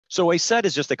So a set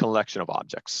is just a collection of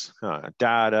objects,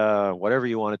 data, whatever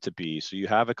you want it to be. So you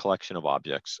have a collection of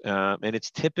objects, and it's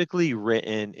typically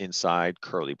written inside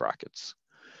curly brackets,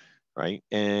 right?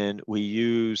 And we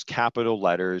use capital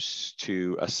letters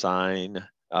to assign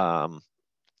to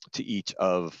each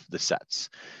of the sets.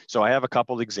 So I have a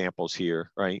couple examples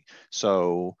here, right?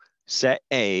 So set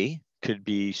A could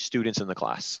be students in the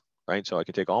class, right? So I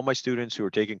could take all my students who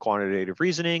are taking quantitative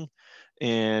reasoning,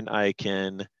 and I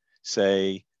can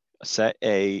say set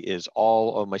A is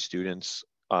all of my students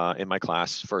in my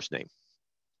class, first name.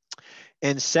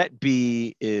 And set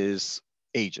B is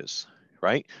ages,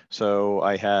 right? So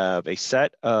I have a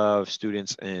set of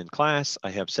students in class. I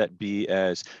have set B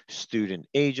as student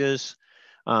ages.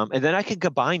 And then I can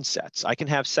combine sets. I can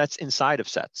have sets inside of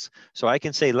sets. So I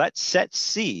can say, let set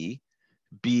C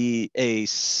be a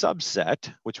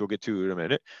subset, which we'll get to in a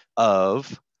minute,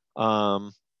 of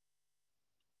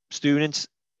students'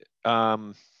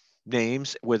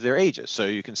 names with their ages. So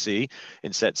you can see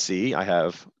in set C, I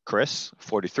have Chris,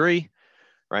 43,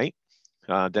 right?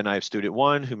 Then I have student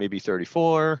 1 who may be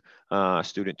 34,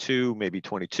 student 2 maybe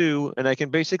 22, and I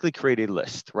can basically create a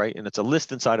list, right? And it's a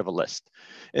list inside of a list.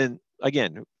 And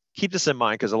again, keep this in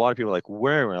mind because a lot of people are like,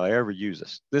 where will I ever use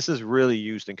this? This is really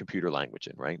used in computer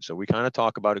languaging, right? So we kind of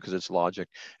talk about it because it's logic,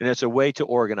 and it's a way to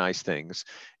organize things.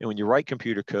 And when you write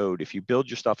computer code, if you build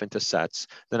your stuff into sets,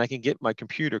 then I can get my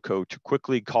computer code to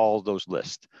quickly call those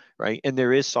lists, right? And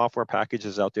there is software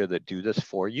packages out there that do this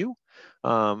for you.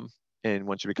 And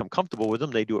once you become comfortable with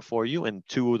them, they do it for you. And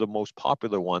two of the most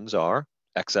popular ones are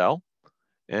Excel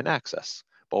and Access,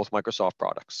 both Microsoft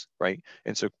products, right?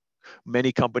 And so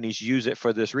many companies use it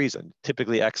for this reason.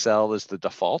 Typically, Excel is the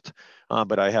default,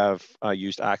 but I have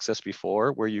used Access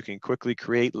before where you can quickly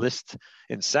create lists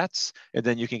in sets, and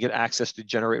then you can get access to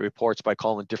generate reports by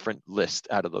calling different lists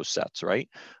out of those sets, right?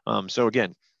 So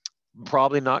again,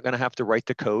 probably not going to have to write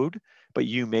the code, but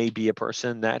you may be a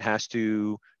person that has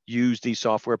to use these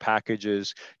software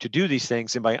packages to do these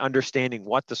things. And by understanding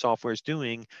what the software is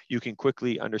doing, you can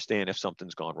quickly understand if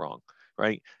something's gone wrong,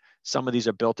 right? Some of these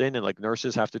are built in, and like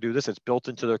nurses have to do this. It's built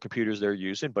into their computers they're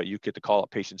using, but you get to call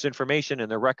up patients' information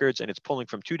and their records, and it's pulling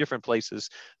from two different places.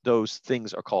 Those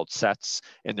things are called sets,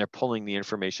 and they're pulling the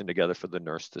information together for the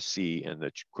nurse to see in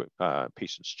the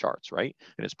patient's charts, right?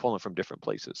 And it's pulling from different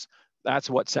places. That's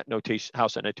what set notation, how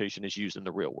set notation is used in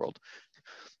the real world.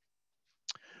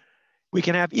 We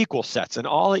can have equal sets, and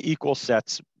all the equal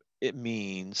sets it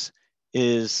means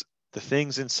is the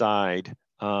things inside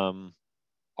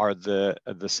are the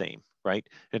same, right?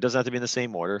 It doesn't have to be in the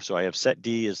same order. So I have set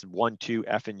D is 1, 2,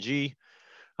 F, and G.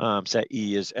 Set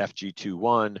E is F, G, 2,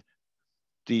 1.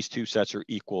 These two sets are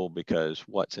equal because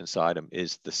what's inside them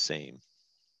is the same.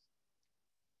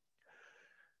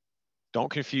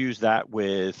 Don't confuse that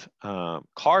with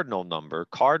cardinal number.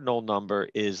 Cardinal number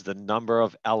is the number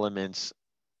of elements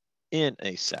in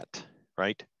a set,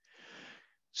 right?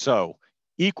 So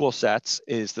equal sets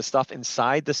is the stuff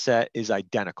inside the set is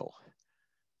identical.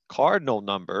 Cardinal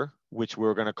number, which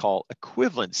we're going to call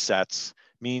equivalent sets,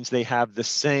 means they have the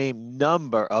same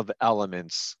number of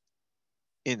elements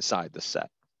inside the set,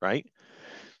 right?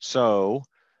 So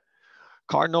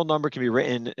cardinal number can be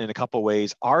written in a couple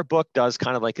ways. Our book does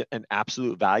kind of like an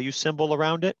absolute value symbol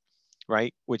around it,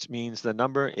 right? Which means the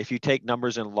number, if you take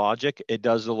numbers in logic, it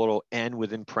does a little n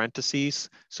within parentheses.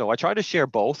 So I try to share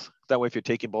both. That way, if you're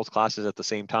taking both classes at the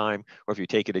same time, or if you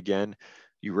take it again,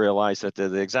 you realize that they're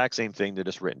the exact same thing, they're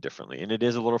just written differently. And it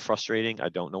is a little frustrating. I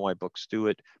don't know why books do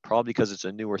it, probably because it's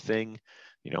a newer thing.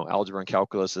 You know, algebra and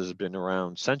calculus has been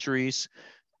around centuries.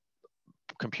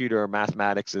 Computer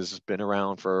mathematics has been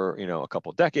around for, you know, a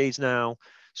couple decades now.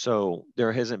 So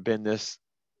there hasn't been this,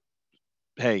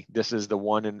 hey, this is the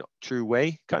one and true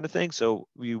way kind of thing. So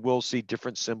you will see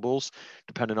different symbols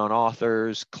depending on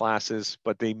authors, classes,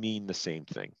 but they mean the same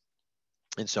thing.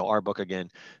 And so our book, again,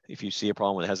 if you see a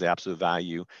problem that has the absolute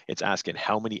value, it's asking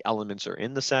how many elements are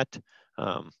in the set.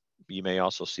 You may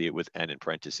also see it with n in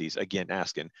parentheses, again,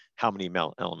 asking how many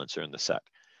elements are in the set.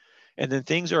 And then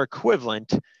things are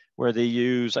equivalent where they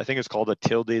use, I think it's called a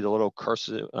tilde, the little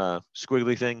cursive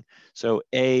squiggly thing. So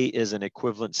A is an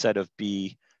equivalent set of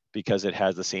B because it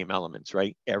has the same elements,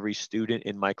 right? Every student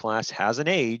in my class has an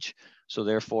age, so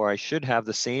therefore I should have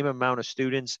the same amount of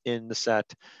students in the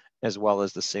set as well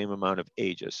as the same amount of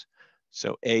ages.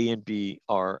 So A and B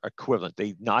are equivalent.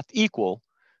 They're not equal.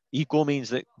 Equal means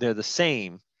that they're the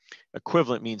same.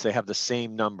 Equivalent means they have the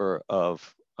same number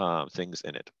of things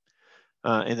in it.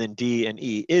 And then D and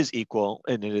E is equal,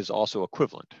 and it is also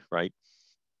equivalent, right?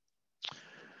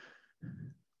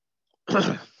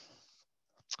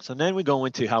 So then we go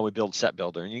into how we build set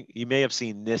builder. And you may have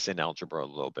seen this in algebra a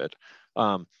little bit.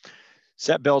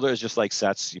 Set builder is just like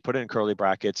sets. You put it in curly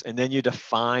brackets, and then you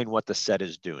define what the set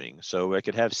is doing. So I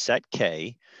could have set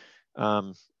K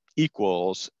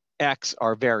equals X,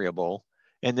 our variable,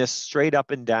 and this straight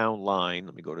up and down line,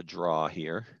 let me go to draw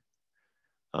here,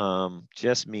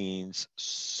 just means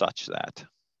such that. I'm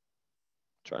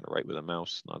trying to write with a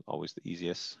mouse, not always the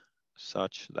easiest.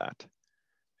 Such that.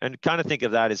 And kind of think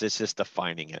of that as it's just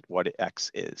defining it, what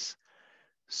X is.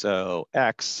 So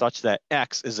X, such that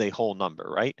X is a whole number,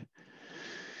 right?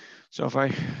 So if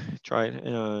I try,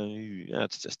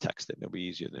 let's just text it. It'll be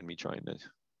easier than me trying to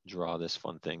draw this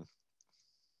fun thing.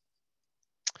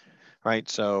 Right,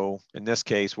 so in this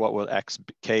case, what will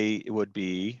K would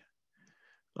be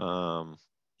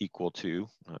equal to,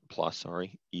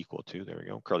 equal to, there we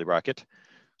go, curly bracket.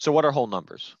 So what are whole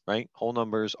numbers, right? Whole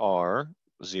numbers are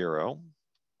 0,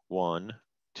 1,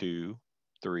 2,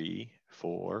 3,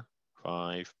 4,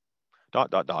 5, ...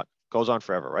 Goes on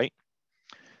forever, right?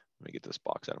 Let me get this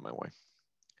box out of my way.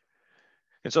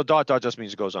 And so ... just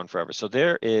means it goes on forever. So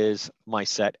there is my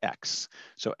set X.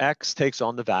 So X takes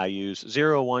on the values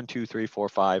 0, 1, 2, 3, 4,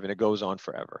 5, and it goes on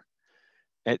forever.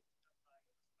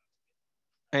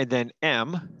 And then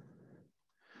M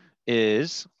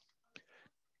is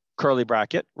curly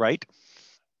bracket, right?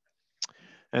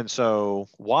 And so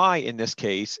Y in this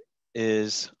case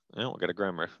is, oh, I got a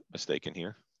grammar mistake in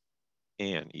here.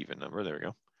 An even number, there we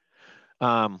go.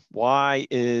 Y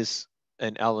is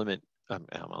an element,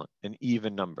 an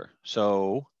even number.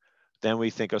 So then we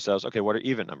think ourselves, okay, what are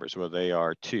even numbers? Well, they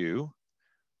are 2,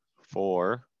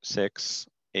 4, 6,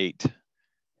 8,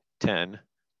 10,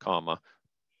 comma, ...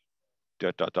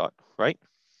 right?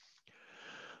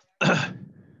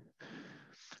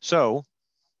 So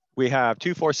we have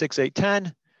 2, 4, 6, 8,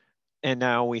 10, and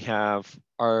now we have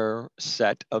our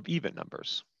set of even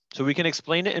numbers. So we can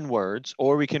explain it in words,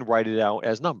 or we can write it out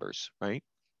as numbers, right?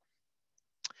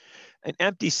 An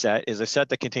empty set is a set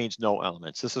that contains no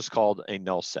elements. This is called a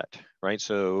null set, right?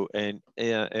 So an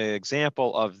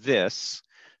example of this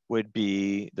would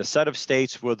be the set of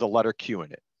states with the letter Q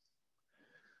in it.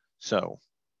 So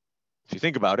if you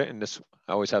think about it, and this,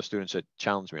 I always have students that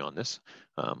challenge me on this,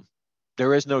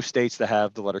 there is no states that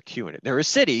have the letter Q in it. There is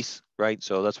cities, right?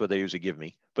 So that's what they usually give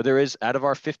me. But there is, out of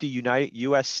our 50 United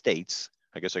US states,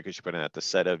 I guess I should put in at the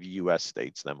set of US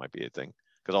states, that might be a thing,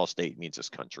 because all state means this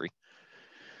country.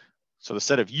 So the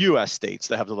set of US states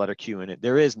that have the letter Q in it,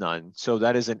 there is none. So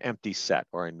that is an empty set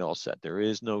or a null set. There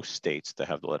is no states that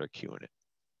have the letter Q in it.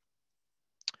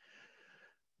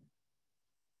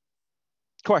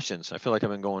 Questions? I feel like I've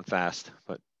been going fast,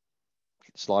 but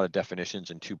it's a lot of definitions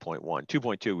in 2.1.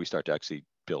 2.2, we start to actually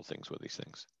build things with these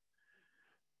things.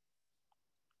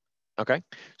 Okay,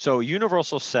 so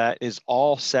universal set is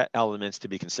all set elements to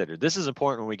be considered. This is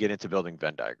important when we get into building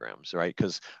Venn diagrams, right?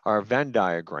 Because our Venn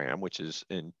diagram, which is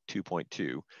in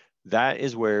 2.2, that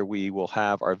is where we will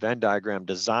have our Venn diagram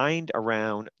designed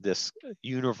around this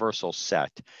universal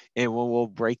set. And we'll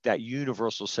break that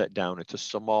universal set down into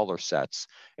smaller sets,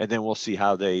 and then we'll see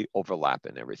how they overlap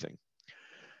and everything.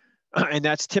 And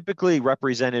that's typically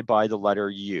represented by the letter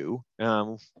U.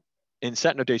 In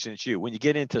set notation, it's U. When you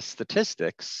get into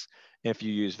statistics, if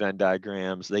you use Venn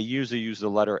diagrams, they usually use the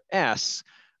letter S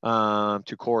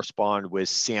to correspond with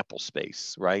sample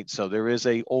space, right? So there is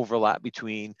a overlap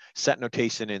between set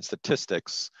notation and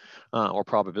statistics or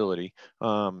probability.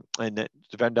 And that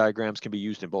the Venn diagrams can be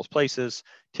used in both places.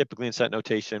 Typically in set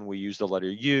notation, we use the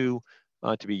letter U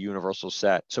to be universal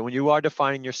set. So when you are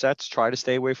defining your sets, try to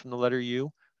stay away from the letter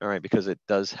U, all right, because it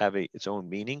does have its own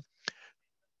meaning.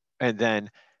 And then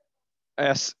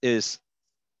S is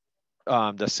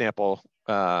the sample,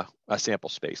 a sample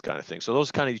space kind of thing. So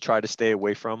those kind of you try to stay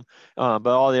away from, but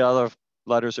all the other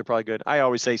letters are probably good. I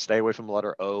always say stay away from the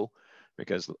letter O,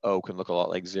 because O can look a lot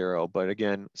like 0, but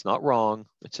again, it's not wrong.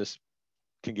 It just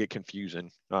can get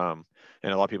confusing. And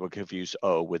a lot of people confuse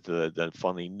O with the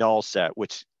funny null set,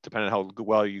 which depending on how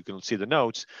well you can see the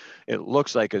notes, it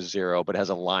looks like a 0, but has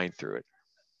a line through it.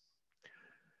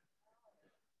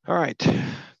 All right.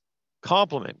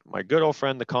 Complement, my good old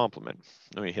friend, the complement.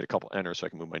 Let me hit a couple enters so I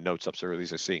can move my notes up so early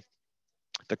as I see.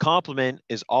 The complement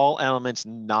is all elements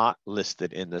not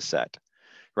listed in the set,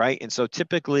 right? And so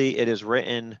typically it is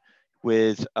written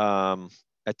with a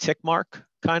tick mark,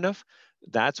 kind of.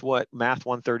 That's what Math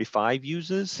 135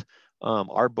 uses.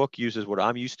 Our book uses what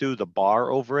I'm used to, the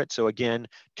bar over it. So again,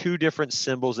 two different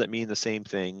symbols that mean the same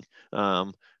thing.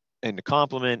 And the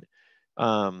complement,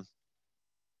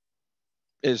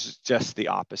 is just the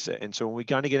opposite. And so when we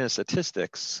kind of get into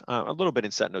statistics, a little bit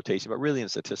in set notation, but really in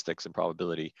statistics and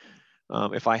probability,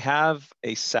 if I have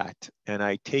a set and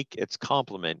I take its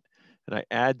complement and I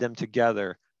add them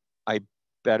together, I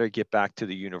better get back to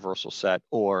the universal set,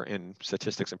 or in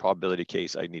statistics and probability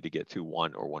case, I need to get to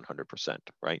 1 or 100%,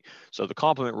 right? So the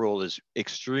complement rule is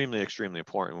extremely, extremely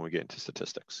important when we get into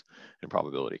statistics and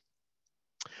probability.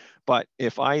 But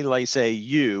if I like say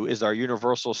U is our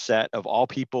universal set of all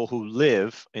people who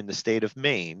live in the state of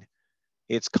Maine,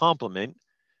 its complement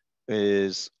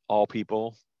is all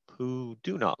people who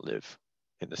do not live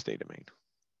in the state of Maine,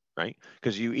 right?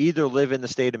 Because you either live in the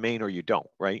state of Maine or you don't,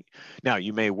 right? Now,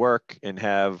 you may work and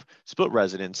have split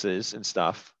residences and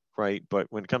stuff, right? But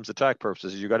when it comes to tax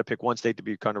purposes, you got to pick one state to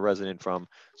be kind of resident from.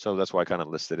 So that's why I kind of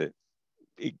listed it.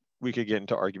 We could get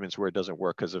into arguments where it doesn't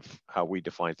work because of how we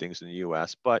define things in the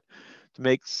US, but to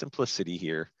make simplicity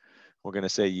here, we're going to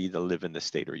say you either live in the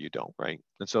state or you don't, right?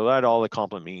 And so that all the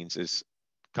complement means is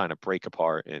kind of break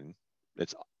apart and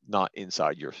it's not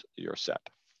inside your set.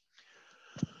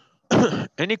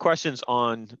 Any questions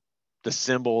on the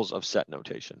symbols of set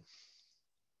notation?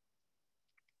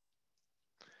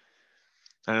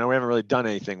 I know we haven't really done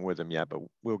anything with them yet, but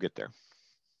we'll get there.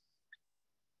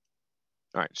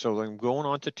 All right, so I'm going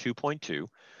on to 2.2.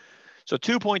 So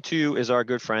 2.2 is our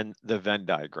good friend, the Venn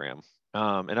diagram.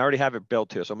 And I already have it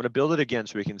built here. So I'm going to build it again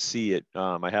so we can see it.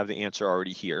 I have the answer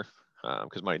already here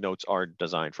because my notes are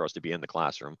designed for us to be in the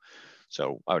classroom.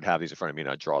 So I would have these in front of me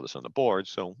and I'd draw this on the board.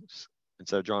 So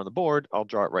instead of drawing the board, I'll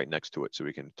draw it right next to it so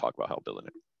we can talk about how building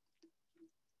it.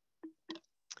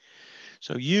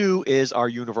 So U is our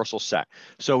universal set.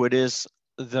 So it is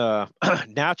the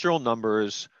natural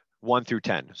numbers 1 through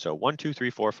 10. So 1, 2,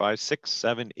 3, 4, 5, 6,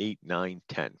 7, 8, 9,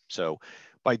 10. So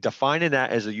by defining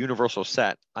that as a universal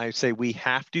set, I say we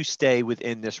have to stay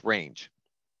within this range.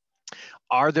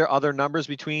 Are there other numbers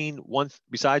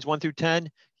besides 1 through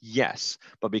 10? Yes,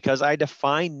 but because I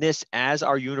define this as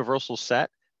our universal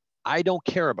set, I don't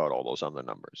care about all those other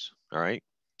numbers, all right?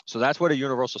 So that's what a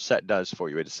universal set does for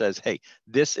you. It says, hey,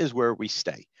 this is where we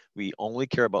stay. We only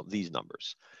care about these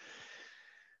numbers.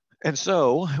 And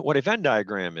so what a Venn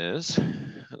diagram is,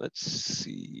 let's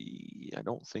see, I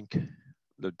don't think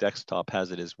the desktop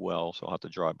has it as well, so I'll have to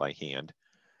draw it by hand.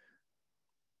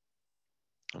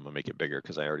 I'm gonna make it bigger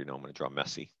because I already know I'm gonna draw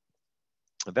messy.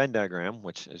 A Venn diagram,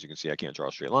 which as you can see, I can't draw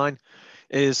a straight line,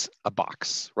 is a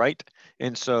box, right?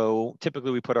 And so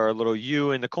typically we put our little U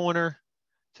in the corner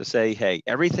to say, hey,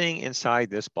 everything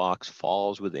inside this box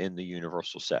falls within the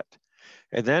universal set.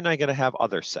 And then I gotta have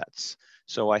other sets.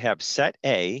 So I have set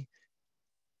A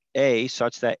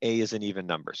such that A is an even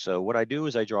number. So what I do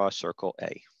is I draw a circle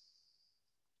A.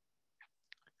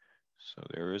 So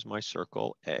there is my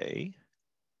circle A.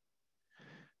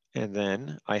 And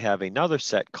then I have another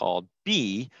set called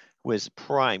B with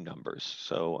prime numbers.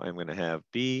 So I'm going to have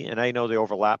B, and I know they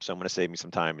overlap, so I'm going to save me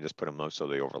some time and just put them so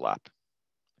they overlap.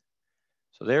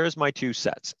 So there's my two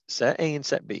sets, set A and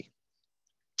set B.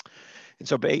 And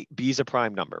so B is a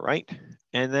prime number, right?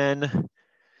 And then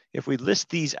if we list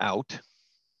these out,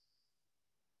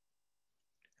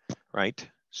 right?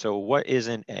 So what is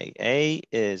an A? A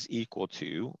is equal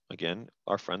to, again,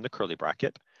 our friend, the curly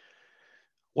bracket.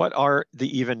 What are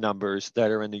the even numbers that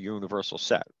are in the universal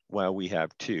set? Well, we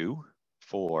have 2,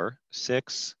 4,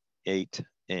 6, 8,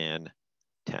 and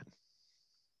 10,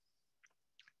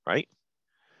 right?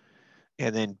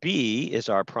 And then B is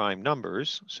our prime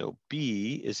numbers. So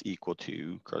B is equal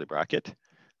to, curly bracket.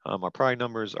 Our prime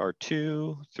numbers are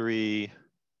 2, 3,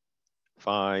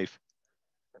 5,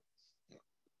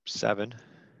 7. Did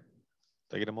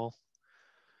I get them all?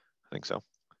 I think so.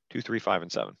 2, 3, 5,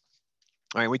 and 7.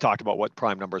 All right, we talked about what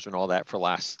prime numbers and all that for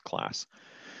last class.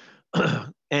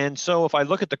 And so if I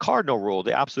look at the cardinal rule,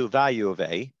 the absolute value of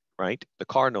A, right? The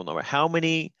cardinal number, how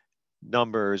many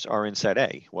numbers are in set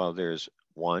A? Well, there's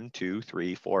 1, 2,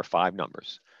 3, 4, 5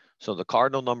 numbers. So the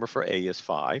cardinal number for A is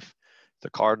 5. The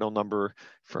cardinal number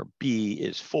for B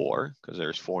is 4 because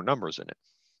there's 4 numbers in it.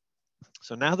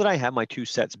 So now that I have my two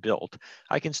sets built,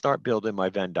 I can start building my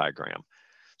Venn diagram.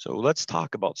 So let's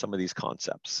talk about some of these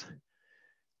concepts.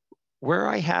 Where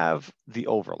I have the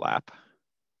overlap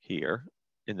here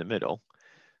in the middle,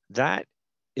 that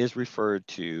is referred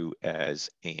to as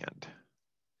and.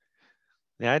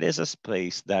 That is a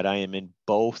space that I am in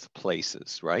both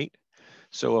places, right?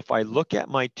 So if I look at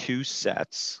my two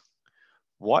sets,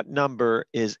 what number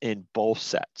is in both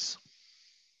sets?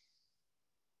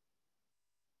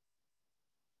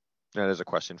 That is a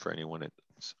question for anyone that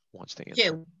wants to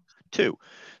answer. 2. 2.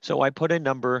 So I put a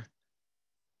number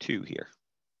 2 here,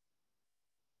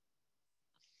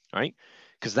 right?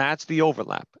 Because that's the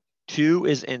overlap. 2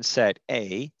 is in set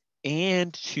A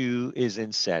and 2 is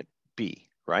in set B,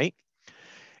 right?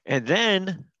 And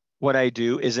then what I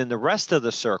do is in the rest of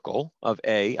the circle of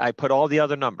A, I put all the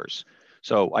other numbers.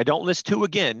 So I don't list 2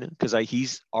 again because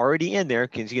he's already in there.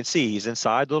 As you can see, he's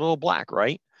inside the little black,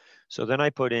 right? So then I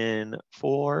put in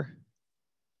 4,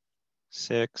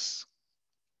 6,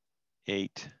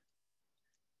 8,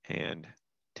 and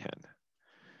 10.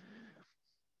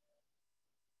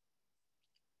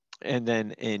 And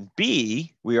then in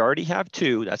B, we already have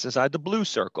 2. That's inside the blue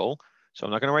circle. So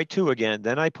I'm not going to write 2 again.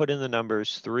 Then I put in the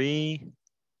numbers 3,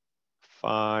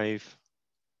 5,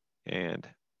 and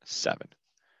 7.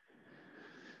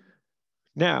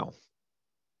 Now,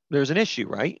 there's an issue,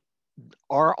 right?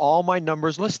 Are all my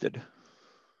numbers listed?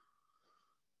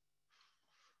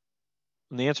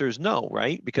 And the answer is no,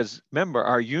 right? Because remember,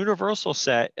 our universal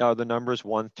set are the numbers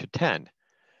 1 to 10.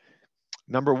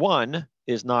 Number 1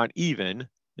 is not even,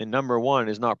 and number 1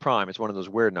 is not prime. It's one of those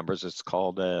weird numbers. It's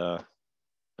called,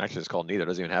 actually it's called neither. It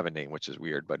doesn't even have a name, which is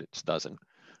weird, but it doesn't.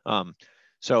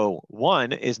 So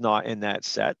 1 is not in that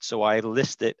set. So I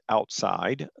list it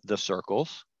outside the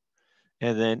circles.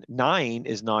 And then 9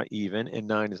 is not even, and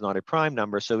 9 is not a prime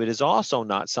number. So it is also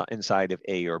not inside of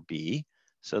A or B.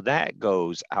 So that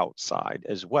goes outside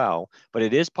as well, but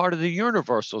it is part of the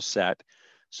universal set.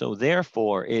 So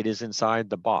therefore it is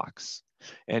inside the box.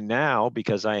 And now,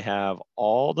 because I have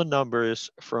all the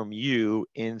numbers from U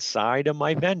inside of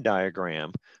my Venn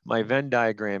diagram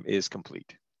is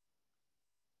complete.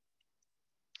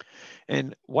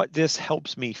 And what this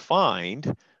helps me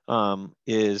find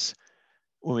is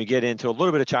when we get into a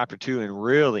little bit of chapter 2 and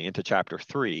really into chapter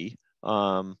 3,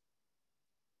 well,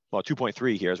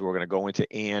 2.3 here is where we're going to go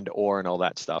into and, or, and all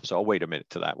that stuff. So I'll wait a minute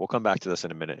to that. We'll come back to this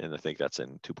in a minute, and I think that's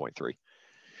in 2.3.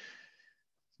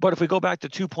 But if we go back to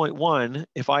 2.1,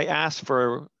 if I ask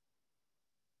for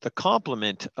the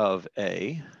complement of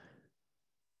A,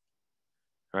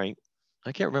 right?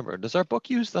 I can't remember. Does our book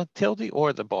use the tilde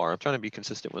or the bar? I'm trying to be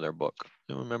consistent with our book.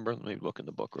 I don't remember. Let me look in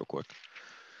the book real quick.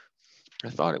 I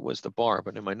thought it was the bar,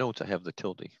 but in my notes I have the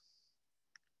tilde.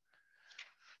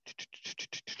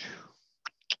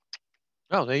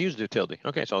 Oh, they used the tilde.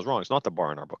 Okay, so I was wrong. It's not the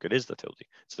bar in our book. It is the tilde.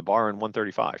 It's the bar in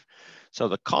 135. So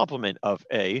the complement of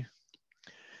A,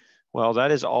 well,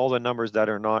 that is all the numbers that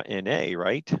are not in A,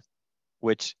 right?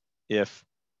 Which if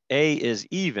A is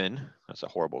even, that's a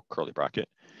horrible curly bracket.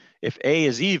 If A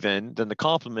is even, then the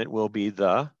complement will be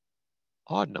the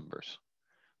odd numbers.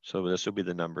 So this will be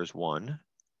the numbers 1,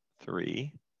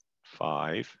 3,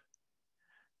 5,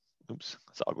 oops,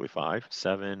 that's ugly 5,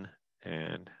 7,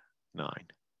 and 9.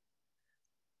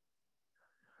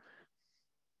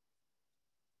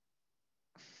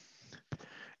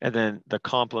 And then the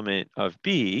complement of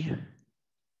B,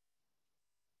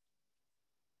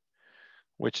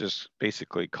 which is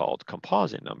basically called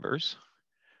composite numbers,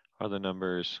 are the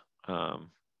numbers,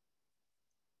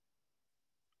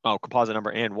 composite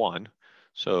number and 1.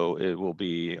 So it will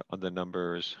be the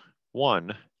numbers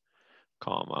 1,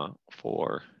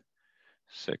 4,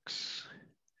 6,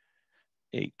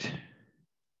 8,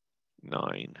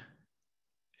 9,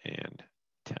 and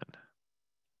 10.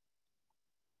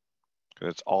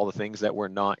 It's all the things that were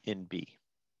not in B.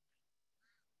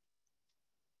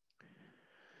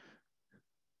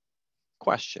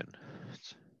 Question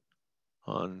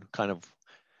on kind of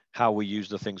how we use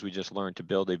the things we just learned to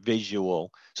build a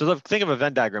visual. So think of a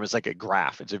Venn diagram as like a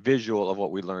graph. It's a visual of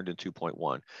what we learned in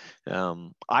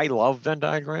 2.1. I love Venn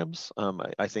diagrams.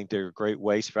 I think they're a great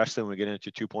way, especially when we get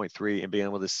into 2.3 and being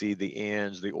able to see the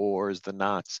ands, the ors, the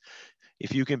nots.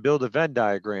 If you can build a Venn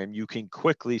diagram, you can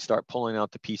quickly start pulling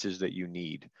out the pieces that you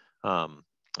need. And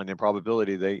in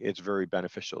probability, it's very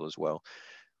beneficial as well.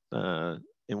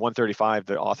 In 135,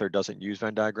 the author doesn't use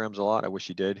Venn diagrams a lot. I wish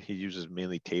he did. He uses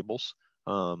mainly tables.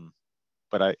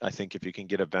 But I think if you can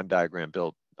get a Venn diagram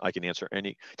built, I can answer any,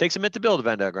 it takes a minute to build a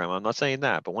Venn diagram. I'm not saying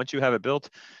that, but once you have it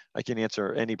built, I can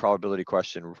answer any probability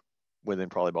question within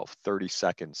probably about 30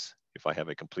 seconds if I have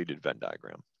a completed Venn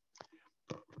diagram.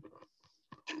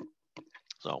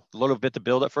 So a little bit to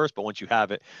build at first, but once you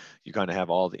have it, you kind of have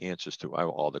all the answers to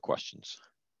all the questions.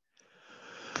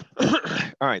 All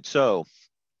right, so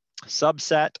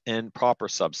subset and proper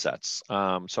subsets.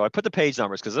 So I put the page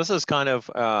numbers because this is kind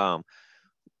of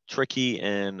tricky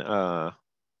and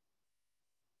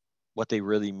what they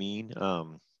really mean.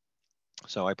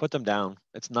 So I put them down.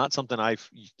 It's not something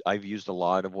I've used a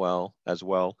lot of as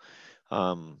well.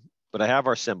 But I have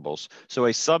our symbols. So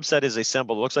a subset is a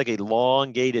symbol. It looks like a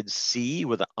elongated C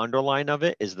with an underline of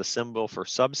it is the symbol for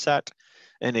subset.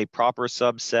 And a proper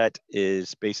subset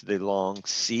is basically long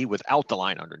C without the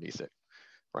line underneath it,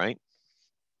 right?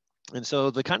 And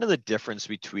so the kind of the difference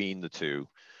between the two,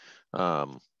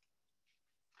 again,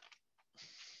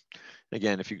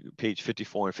 if you page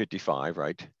 54 and 55,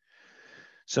 right?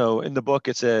 So in the book,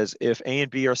 it says, if A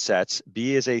and B are sets,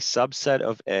 B is a subset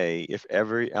of A if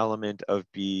every element of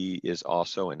B is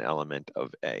also an element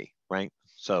of A, right?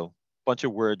 So bunch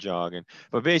of word jargon,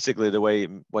 but basically the way,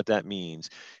 what that means,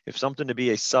 if something to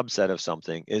be a subset of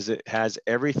something is it has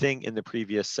everything in the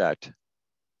previous set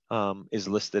is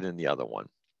listed in the other one.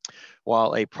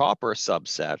 While a proper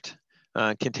subset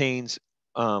contains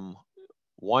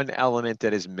one element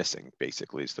that is missing,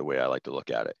 basically is the way I like to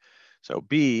look at it. So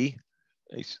B,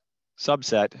 a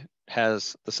subset,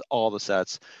 has all the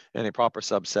sets, and a proper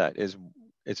subset is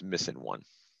missing one.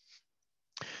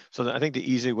 So I think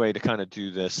the easy way to kind of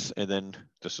do this, and then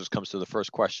this comes to the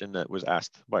first question that was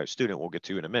asked by a student we'll get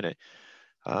to in a minute.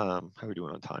 How are we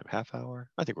doing on time? Half hour?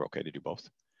 I think we're okay to do both.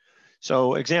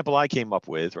 So example I came up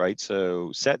with, right?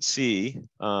 So set C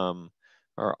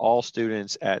are all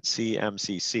students at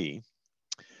CMCC.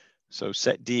 So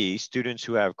set D, students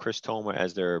who have Chris Tomer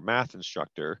as their math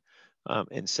instructor,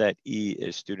 and set E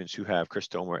is students who have Chris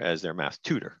Tomer as their math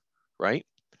tutor, right?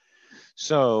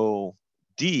 So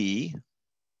D,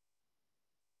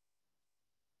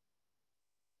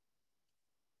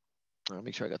 I'll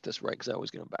make sure I got this right because I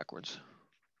always get them backwards.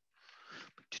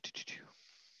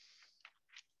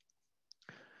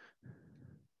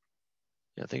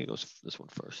 Yeah, I think it goes this one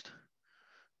first.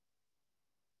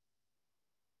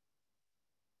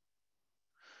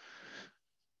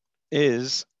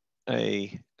 Is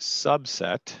a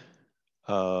subset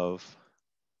of,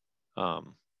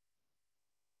 no,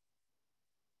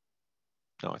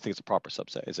 I think it's a proper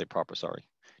subset, D is a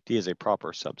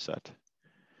proper subset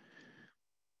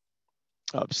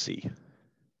of C.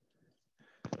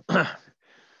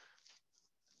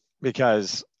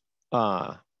 Because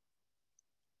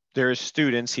there's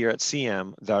students here at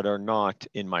CM that are not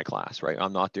in my class, right?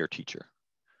 I'm not their teacher.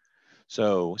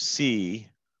 So C,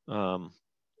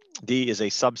 D is a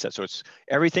subset. So it's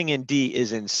everything in D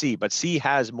is in C, but C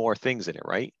has more things in it,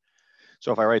 right?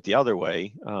 So if I write the other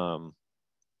way,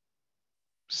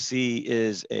 C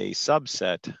is a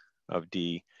subset of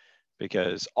D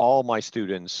because all my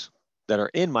students that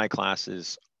are in my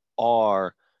classes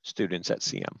are students at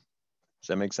CM. Does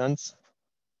that make sense?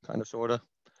 Kind of, sort of.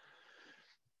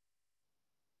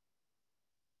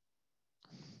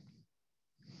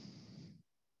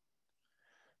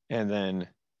 And then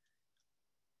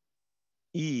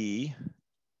E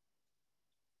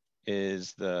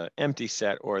is the empty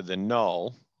set or the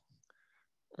null,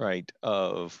 right,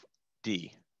 of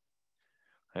D.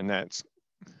 And that's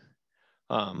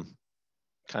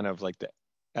kind of like the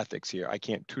ethics here. I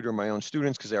can't tutor my own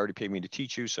students because they already paid me to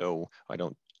teach you, so I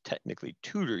don't technically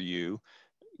tutor you.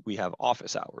 We have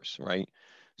office hours, right?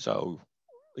 So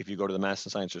if you go to the Math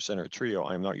and Science Center at Trio,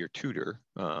 I'm not your tutor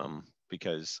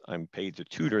because I'm paid to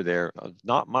tutor there,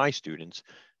 not my students.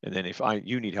 And then if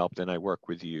you need help, then I work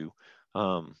with you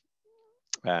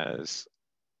as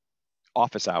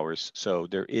office hours. So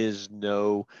there is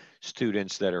no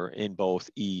students that are in both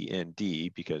E and D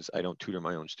because I don't tutor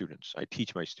my own students. I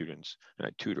teach my students and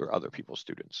I tutor other people's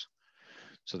students.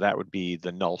 So that would be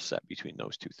the null set between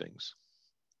those two things.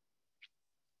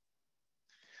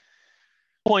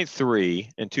 2.3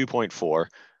 and 2.4.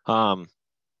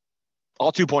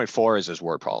 All 2.4 is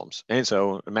word problems. And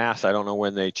so math, I don't know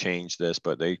when they changed this,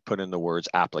 but they put in the words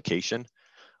application.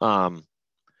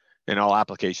 And all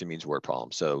application means word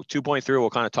problem. So 2.3, we'll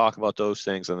kind of talk about those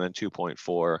things. And then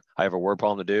 2.4, I have a word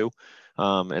problem to do.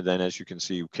 And then as you can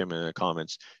see, Kim in the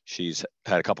comments, she's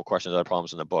had a couple questions, other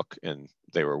problems in the book, and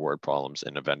they were word problems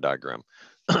in a Venn diagram.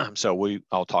 So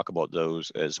I'll talk about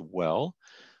those as well.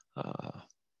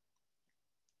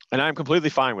 And I'm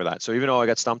completely fine with that. So even though I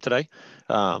got stumped today,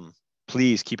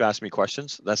 please keep asking me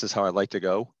questions. That's just how I like to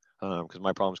go, because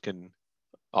my problems can,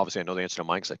 obviously I know the answer to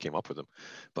mine because I came up with them,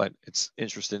 but it's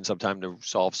interesting sometimes to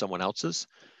solve someone else's.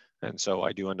 And so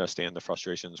I do understand the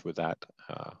frustrations with that.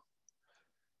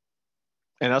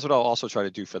 And that's what I'll also try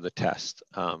to do for the test.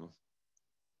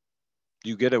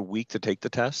 You get a week to take the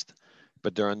test,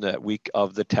 but during that week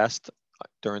of the test,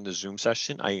 during the Zoom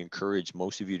session, I encourage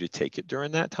most of you to take it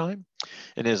during that time.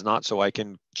 And it is not so I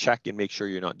can check and make sure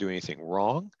you're not doing anything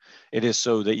wrong. It is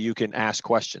so that you can ask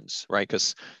questions, right?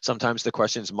 Because sometimes the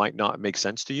questions might not make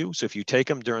sense to you. So if you take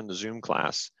them during the Zoom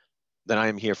class, then I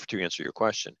am here to answer your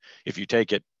question. If you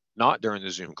take it not during the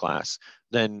Zoom class,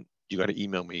 then you got to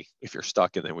email me if you're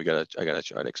stuck, and then I got to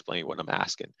try to explain what I'm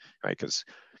asking, right? Because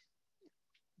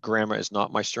grammar is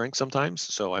not my strength sometimes,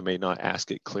 so I may not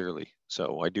ask it clearly.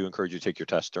 So I do encourage you to take your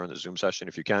test during the Zoom session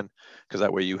if you can, because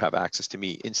that way you have access to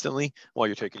me instantly while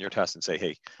you're taking your test and say,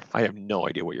 hey, I have no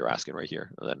idea what you're asking right here,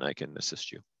 and then I can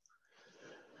assist you.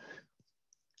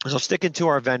 So sticking to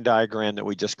our Venn diagram that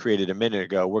we just created a minute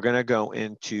ago, we're going to go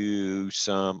into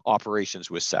some operations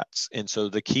with sets. And so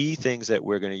the key things that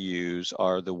we're going to use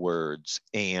are the words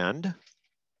and,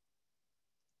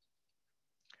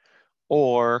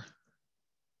 or,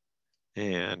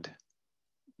 and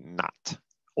not,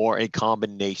 or a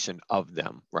combination of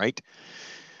them, right?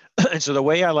 And so the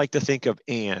way I like to think of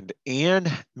and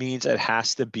means it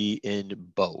has to be in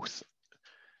both.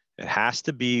 It has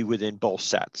to be within both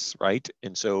sets, right?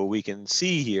 And so we can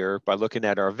see here by looking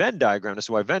at our Venn diagram, this is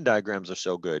why Venn diagrams are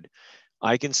so good.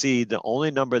 I can see the only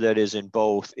number that is in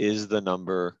both is the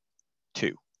number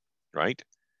 2, right?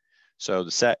 So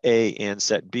the set A and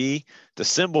set B, the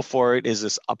symbol for it is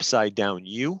this upside down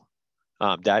U.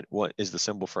 That what is the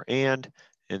symbol for and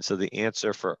so the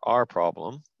answer for our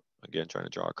problem, again, trying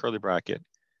to draw a curly bracket,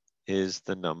 is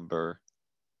the number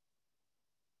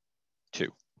 2,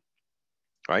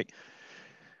 right?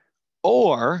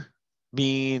 Or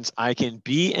means I can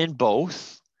be in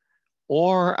both,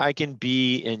 or I can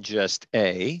be in just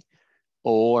A,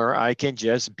 or I can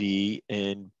just be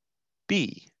in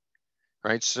B,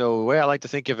 right? So the way I like to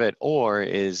think of it, or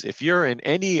is if you're in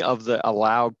any of the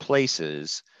allowed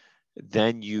places,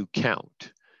 then you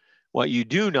count. What you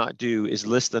do not do is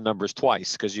list the numbers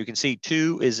twice, because you can see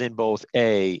 2 is in both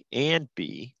A and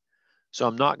B. So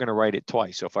I'm not going to write it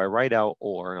twice. So if I write out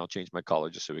or, and I'll change my color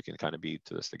just so we can kind of be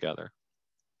to this together.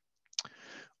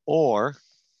 Or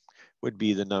would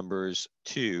be the numbers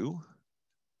 2,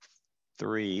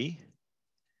 3,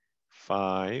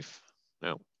 5.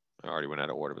 No, I already went out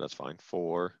of order, but that's fine.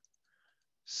 4,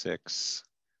 6,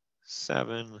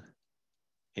 7,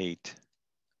 8,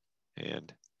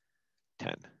 and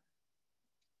 10.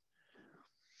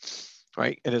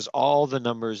 Right? It is all the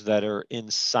numbers that are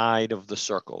inside of the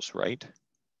circles, right?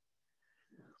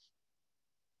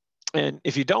 And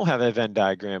if you don't have a Venn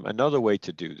diagram, another way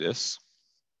to do this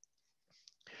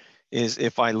is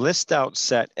if I list out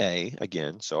set A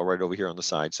again, so right over here on the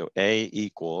side, so A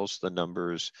equals the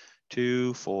numbers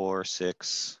 2, 4,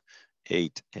 6,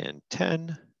 8, and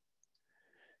 10.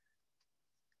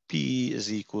 B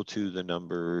is equal to the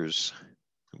numbers,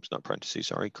 oops, not parentheses,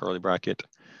 sorry, curly bracket,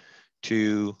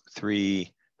 2,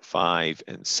 3, 5,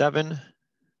 and 7.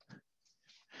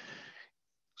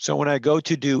 So when I go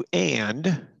to do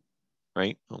and,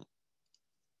 right,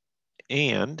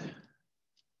 and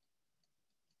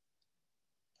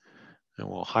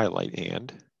we'll highlight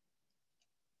and.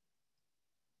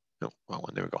 No, wrong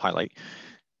one, there we go, highlight.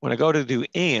 When I go to do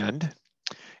and,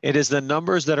 it is the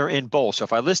numbers that are in both. So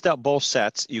if I list out both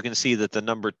sets, you can see that the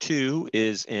number 2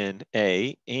 is in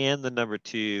A and the number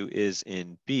 2 is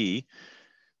in B.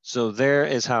 So there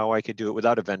is how I could do it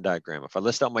without a Venn diagram. If I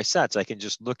list out my sets, I can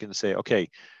just look and say, okay,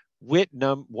 what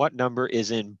number is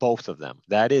in both of them?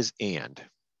 That is and.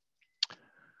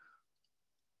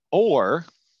 Or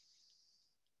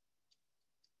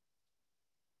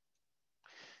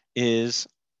is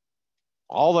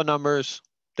all the numbers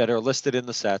that are listed in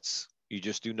the sets, you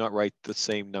just do not write the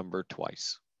same number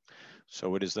twice.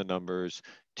 So it is the numbers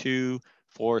 2,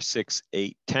 4, 6,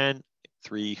 8, 10,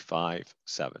 3, 5,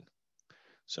 7.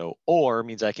 So or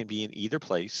means I can be in either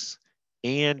place,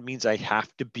 and means I have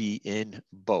to be in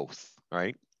both,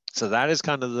 right? So that is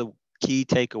kind of the key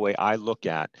takeaway I look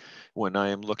at when I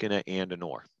am looking at and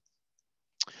or.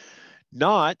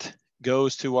 Not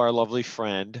goes to our lovely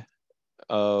friend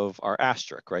of our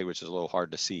asterisk, right? Which is a little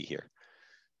hard to see here.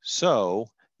 So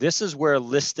this is where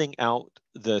listing out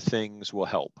the things will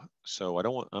help. So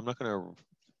I'm not going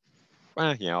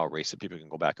to, yeah, I'll erase it. People can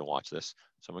go back and watch this.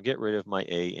 So I'm gonna get rid of my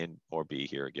A and or B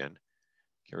here again.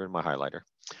 Get rid of my highlighter.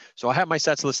 So I have my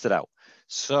sets listed out.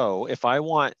 So if I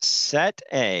want set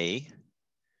A,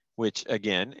 which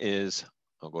again is,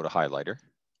 I'll go to highlighter.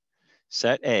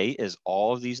 Set A is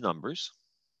all of these numbers,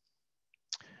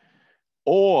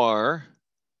 or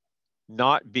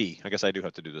not B. I guess I do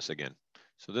have to do this again.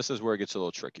 So this is where it gets a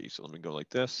little tricky. So let me go like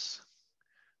this.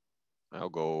 We'll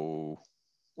go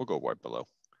right below.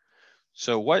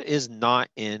 So what is not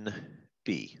in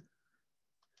B?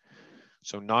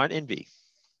 So not in B.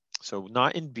 So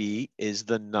not in B is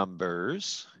the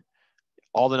numbers,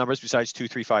 all the numbers besides 2,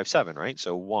 3, 5, 7, right?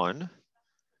 So 1,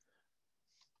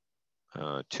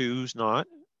 2's not,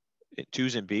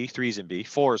 2's in B, 3's in B,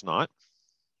 4's not,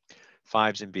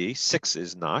 5's in B, 6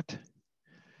 is not,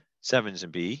 7's in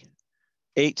B,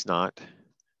 8's not,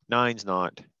 9's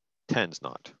not, 10's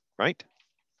not, right?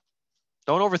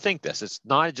 Don't overthink this. It's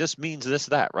not, it just means this,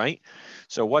 that, right?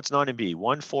 So what's not in B?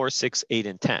 1, 4, 6, 8,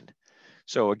 and 10.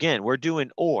 So again, we're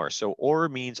doing or. So or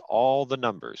means all the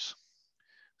numbers.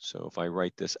 So if I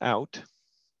write this out,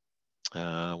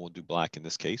 we'll do black in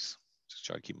this case. Just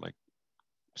try to keep my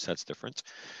Sets difference.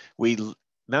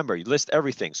 Remember, you list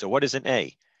everything. So what is an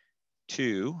A?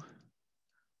 2,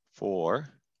 4,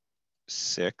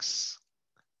 6,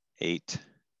 8,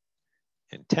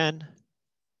 and 10.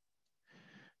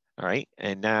 All right,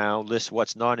 and now list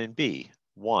what's not in B.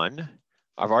 1,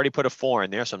 I've already put a 4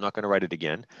 in there, so I'm not going to write it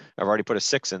again. I've already put a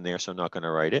 6 in there, so I'm not going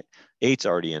to write it. 8's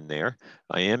already in there.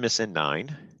 I am missing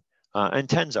 9, and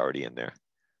 10's already in there.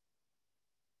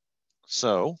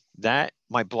 So that,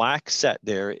 my black set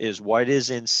there is what is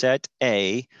in set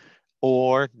A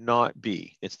or not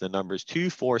B. It's the numbers 2,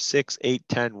 4, 6, 8,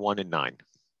 10, 1, and 9.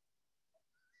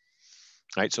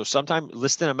 All right, so sometimes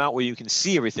listing them out where you can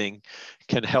see everything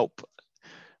can help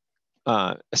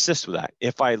assist with that.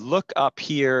 If I look up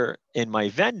here in my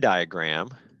Venn diagram,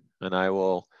 and I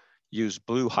will use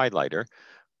blue highlighter,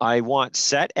 I want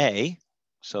set A,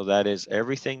 so that is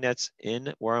everything that's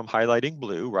in where I'm highlighting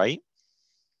blue, right?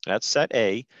 That's set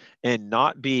A, and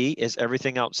not B is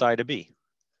everything outside of B.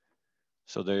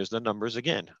 So there's the numbers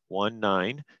again, 1,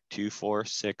 9, 2, 4,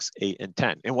 6, 8, and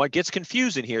 10. And what gets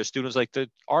confusing here, students like to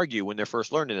argue when they're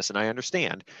first learning this, and I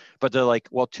understand, but they're like,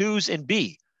 well, 2's in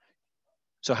B,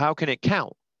 so how can it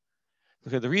count?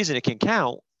 Because the reason it can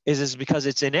count is because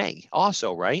it's in A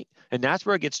also, right? And that's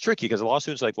where it gets tricky, because a lot of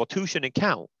students are like, well, 2 shouldn't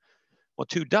count. Well,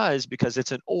 2 does, because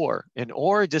it's an or. An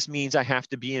or just means I have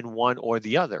to be in one or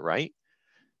the other, right?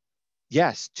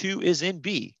 Yes, 2 is in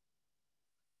B,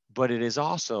 but it is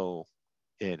also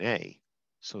in A.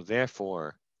 So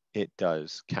therefore, it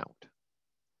does count.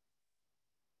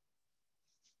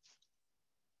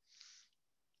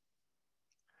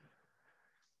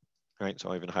 All right, so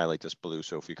I'll even highlight this blue.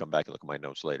 So if you come back and look at my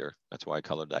notes later, that's why I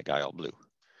colored that guy all blue.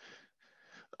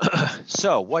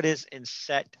 So what is in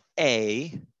set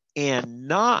A and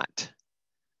not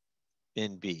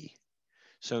in B?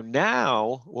 So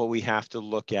now what we have to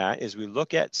look at is we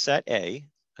look at set A,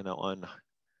 and I'll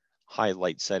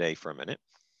highlight set A for a minute.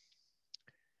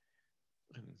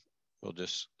 And we'll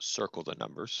just circle the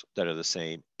numbers that are the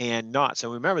same and not.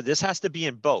 So remember, this has to be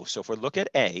in both. So if we look at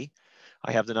A,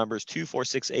 I have the numbers 2, 4,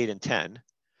 6, 8, and 10.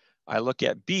 I look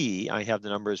at B, I have the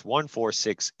numbers 1, 4,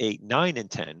 6, 8, 9, and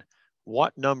 10.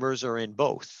 What numbers are in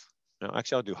both? Now,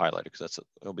 actually, I'll do highlighter because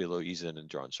it'll be a little easier than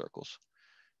drawing circles.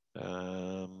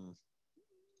 We'll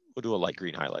do a light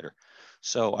green highlighter.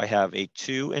 So I have a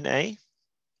 2 in A,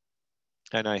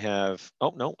 and I have,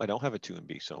 oh, no, I don't have a 2 in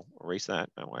B, so erase that.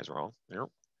 I was wrong. There.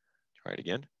 Try it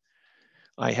again.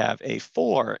 I have a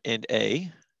 4 in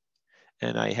A,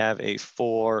 and I have a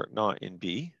 4 not in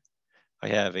B. I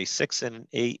have a 6 and an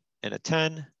 8 and a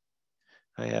 10.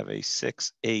 I have a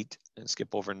 6, 8, and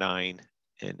skip over 9,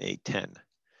 and a 10.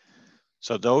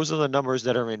 So those are the numbers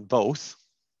that are in both.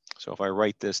 So if I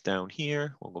write this down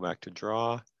here, we'll go back to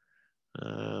draw.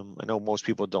 I know most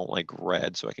people don't like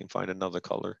red, so I can find another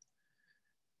color.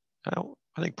 I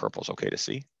think purple's okay to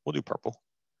see. We'll do purple.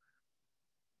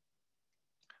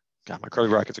 God, my curly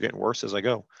brackets are getting worse as I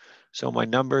go. So my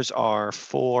numbers are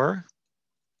 4,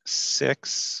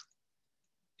 6,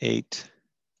 8,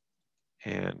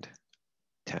 and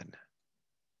 10.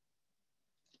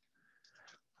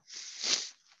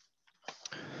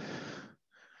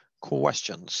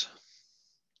 Questions?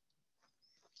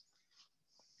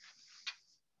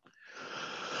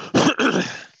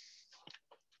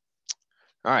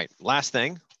 All right, last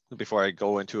thing before I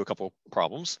go into a couple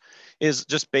problems is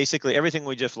just basically everything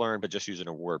we just learned, but just using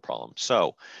a word problem.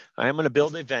 So I am going to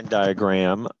build a Venn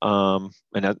diagram, and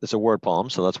it's a word problem,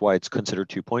 so that's why it's considered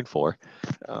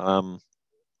 2.4,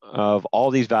 of all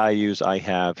these values I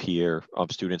have here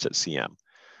of students at CM.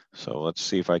 So let's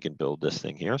see if I can build this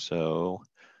thing here. So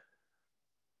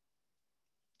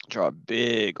draw a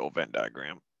big old Venn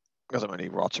diagram because I'm going to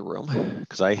need lots of room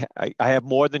because I have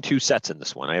more than 2 sets in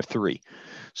this one. I have 3.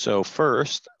 So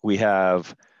first we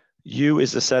have U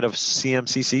is a set of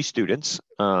CMCC students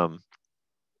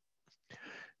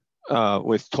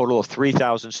with total of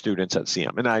 3,000 students at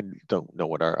CM. And I don't know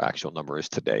what our actual number is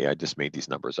today. I just made these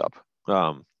numbers up.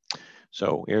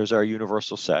 So here's our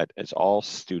universal set. It's all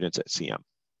students at CM.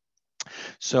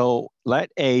 So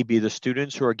let A be the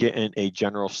students who are getting a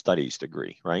general studies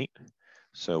degree, right?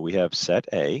 So we have set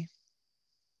A,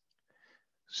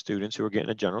 students who are getting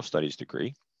a general studies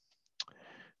degree.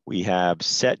 We have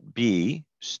set B,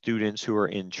 students who are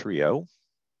in trio,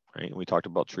 right? And we talked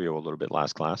about trio a little bit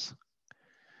last class.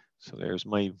 So there's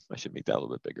I should make that a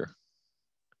little bit bigger.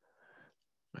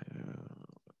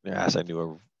 Yes, I knew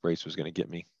a race was going to get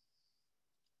me.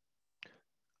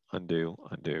 Undo,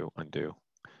 undo, undo.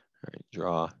 All right,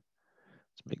 draw.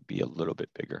 Let's make B a little bit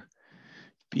bigger.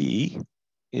 B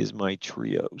is my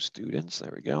trio students.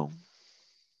 There we go.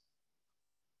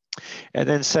 And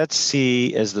then set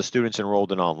C as the students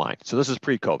enrolled in online. So this is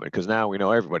pre-COVID, because now we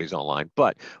know everybody's online,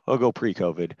 but we'll go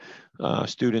pre-COVID.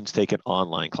 Students taking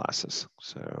online classes.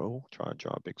 So try to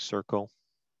draw a big circle.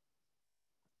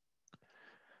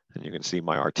 And you can see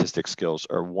my artistic skills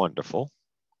are wonderful.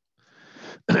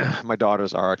 My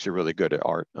daughters are actually really good at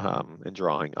art and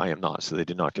drawing. I am not, so they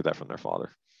did not get that from their father.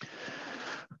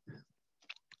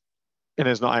 And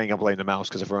it's not, I ain't gonna blame the mouse,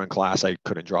 because if we're in class, I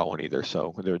couldn't draw one either.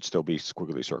 So there would still be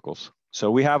squiggly circles.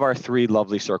 So we have our three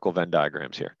lovely circle Venn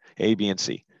diagrams here, A, B, and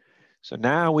C. So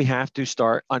now we have to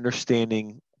start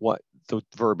understanding what the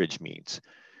verbiage means.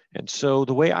 And so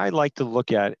the way I like to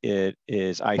look at it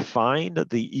is I find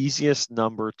the easiest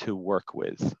number to work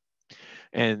with.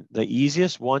 And the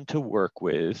easiest one to work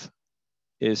with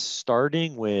is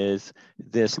starting with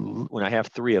this, when I have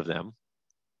three of them,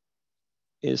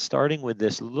 is starting with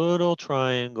this little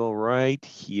triangle right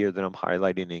here that I'm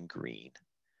highlighting in green.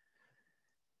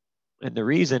 And the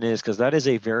reason is because that is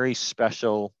a very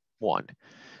special one.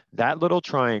 That little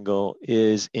triangle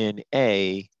is in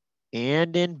A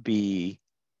and in B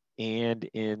and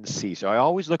in C. So I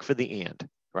always look for the and,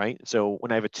 right? So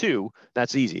when I have a 2,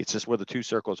 that's easy. It's just where the two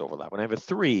circles overlap. When I have a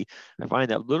 3, I find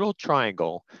that little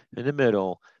triangle in the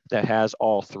middle that has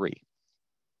all three.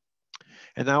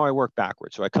 And now I work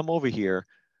backwards. So I come over here.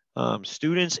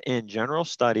 Students in general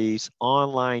studies,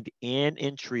 online and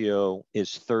in trio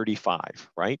is 35,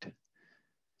 right?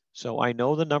 So I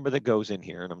know the number that goes in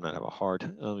here, and I'm gonna have a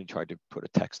hard, let me try to put a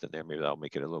text in there. Maybe that'll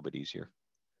make it a little bit easier.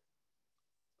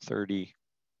 35,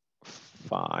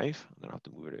 I'm gonna have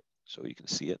to move it so you can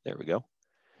see it. There we go.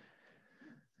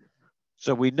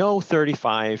 So we know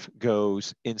 35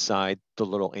 goes inside the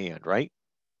little and, right?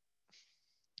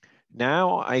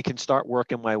 Now I can start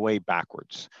working my way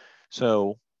backwards.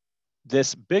 So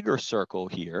this bigger circle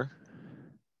here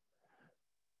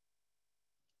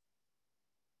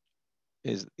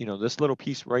is, this little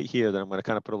piece right here that I'm going to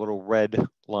kind of put a little red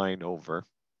line over.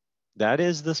 That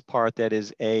is this part that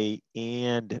is A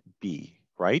and B,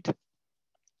 right?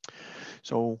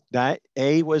 So that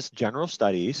A was general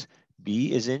studies,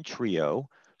 B is in trio.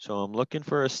 So I'm looking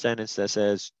for a sentence that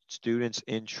says students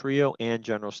in trio and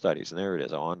general studies. And there it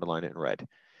is, I'll underline it in red.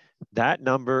 That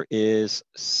number is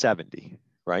 70,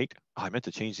 right? Oh, I meant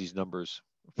to change these numbers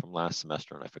from last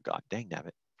semester and I forgot, dang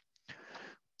nabbit.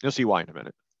 You'll see why in a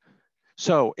minute.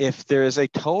 So if there is a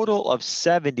total of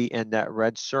 70 in that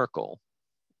red circle,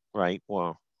 right?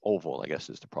 Well, oval, I guess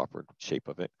is the proper shape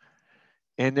of it.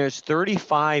 And there's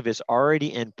 35 is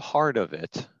already in part of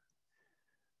it.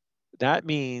 That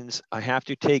means I have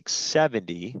to take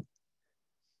 70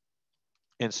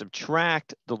 and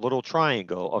subtract the little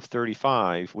triangle of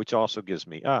 35, which also gives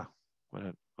me, what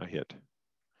did I hit?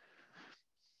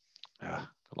 I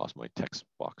lost my text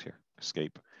box here,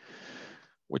 escape.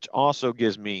 Which also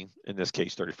gives me, in this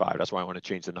case, 35. That's why I want to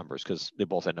change the numbers, because they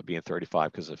both end up being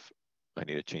 35, because if I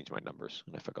need to change my numbers,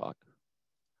 and I forgot.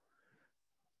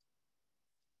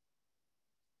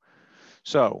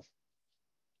 So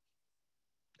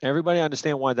everybody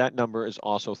understand why that number is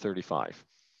also 35.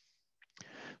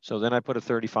 So then I put a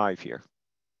 35 here.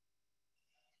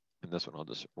 And this one I'll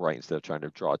just write instead of trying to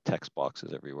draw text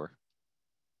boxes everywhere.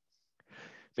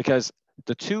 Because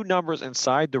the two numbers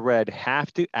inside the red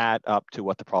have to add up to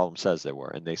what the problem says they were,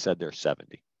 and they said they're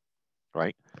 70,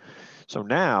 right? So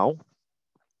now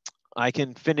I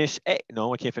can finish A.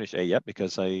 No, I can't finish A yet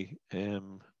because I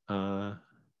am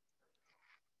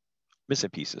missing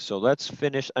pieces. So let's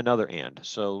finish another and.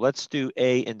 So let's do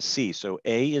A and C. So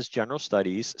A is general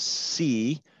studies,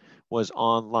 C was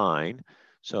online.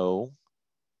 So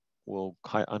we'll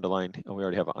underline, we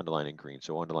already have an underline in green,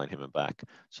 so we'll underline him in black.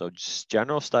 So just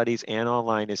general studies and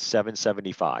online is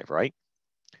 775, right?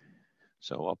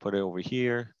 So I'll put it over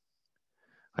here.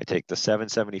 I take the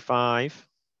 775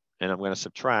 and I'm going to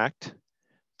subtract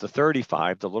the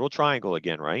 35, the little triangle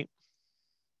again, right?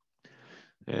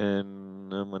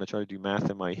 And I'm going to try to do math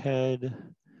in my head.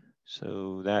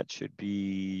 So that should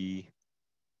be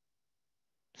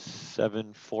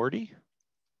 740.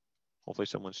 Hopefully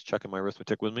someone's checking my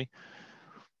arithmetic with me.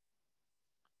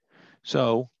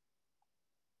 So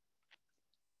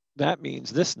that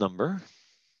means this number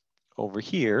over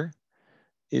here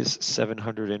is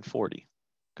 740.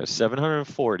 Because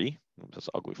 740, that's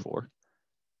ugly 4,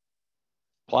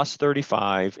 plus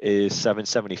 35 is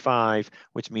 775,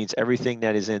 which means everything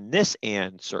that is in this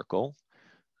and circle,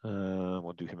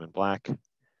 we'll do him in black,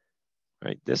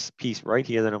 right? This piece right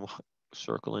here that I'm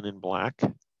circling in black,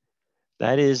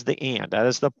 that is the and. That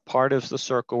is the part of the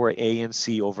circle where A and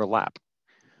C overlap.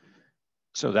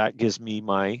 So that gives me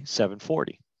my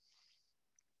 740.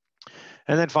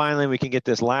 And then finally, we can get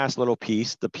this last little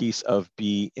piece, the piece of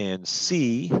B and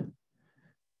C.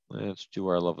 Let's do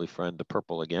our lovely friend, the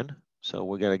purple again. So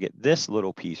we're gonna get this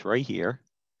little piece right here.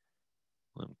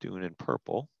 I'm doing in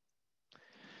purple.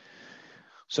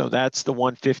 So that's the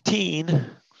 115. So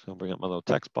I'll bring up my little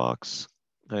text box.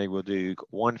 I will do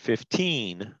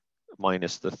 115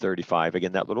 minus the 35.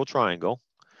 Again, that little triangle.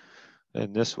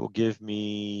 And this will give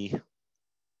me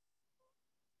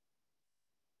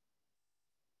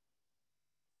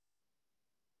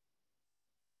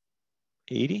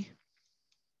 80.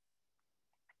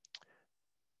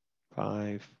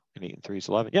 5 and 8 and 3 is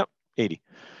 11. Yep, 80.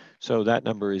 So that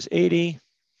number is 80.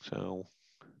 So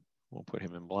we'll put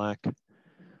him in black.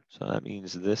 So that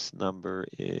means this number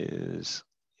is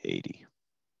 80.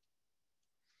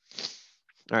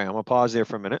 All right, I'm gonna pause there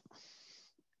for a minute.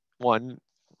 One,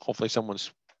 hopefully someone's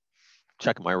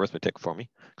checking my arithmetic for me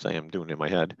because I am doing it in my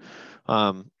head.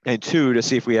 And two, to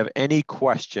see if we have any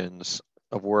questions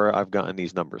of where I've gotten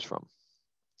these numbers from.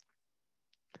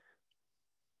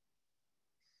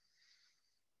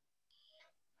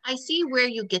 I see where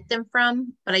you get them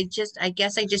from, but I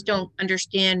guess I just don't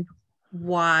understand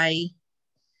why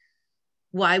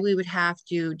we would have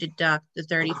to deduct the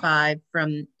 35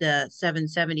 from the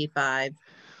 775.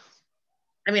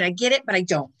 I mean, I get it, but I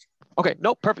don't. Okay,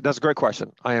 no, perfect. That's a great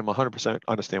question. I am 100%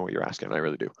 understand what you're asking. I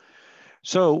really do.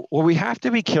 So what we have to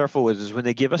be careful with is when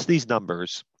they give us these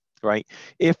numbers, right?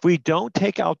 If we don't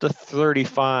take out the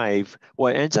 35,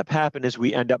 what ends up happening is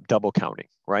we end up double counting,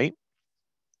 right?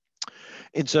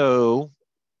 And so,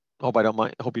 hope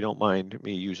you don't mind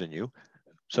me using you.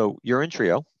 So you're in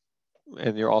trio,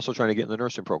 and you're also trying to get in the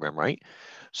nursing program, right?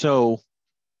 So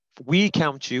we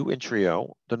count you in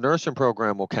trio. The nursing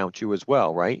program will count you as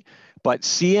well, right? But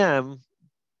CM,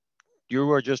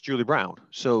 you are just Julie Brown.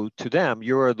 So to them,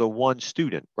 you're the one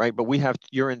student, right? But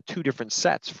you're in two different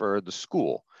sets for the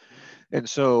school. And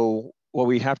so what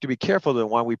we have to be careful then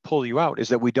why we pull you out is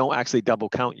that we don't actually double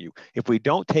count you. If we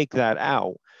don't take that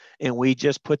out and we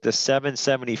just put the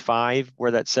 775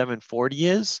 where that 740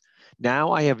 is,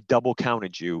 now I have double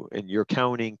counted you and you're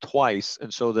counting twice.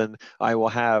 And so then I will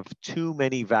have too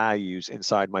many values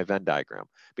inside my Venn diagram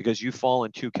because you fall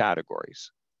in two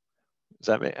categories.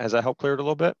 Has that helped clear it a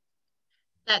little bit?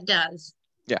 That does.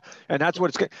 Yeah, and that's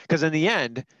what it's because in the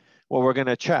end, what we're going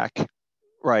to check,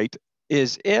 right,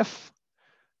 is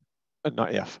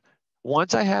not if,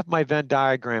 once I have my Venn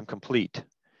diagram complete,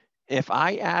 if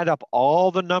I add up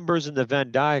all the numbers in the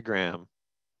Venn diagram,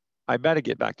 I better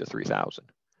get back to 3,000.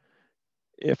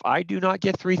 If I do not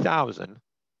get 3,000,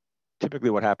 typically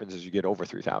what happens is you get over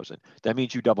 3,000. That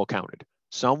means you double counted.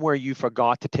 Somewhere you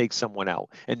forgot to take someone out.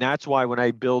 And that's why when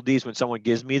I build these, when someone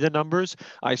gives me the numbers,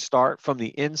 I start from the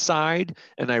inside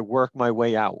and I work my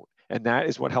way out. And that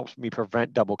is what helps me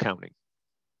prevent double counting.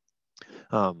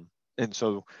 And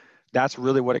so that's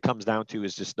really what it comes down to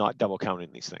is just not double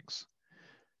counting these things.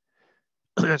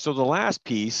 So the last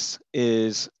piece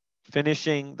is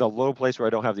finishing the little place where I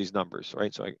don't have these numbers,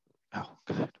 right? So oh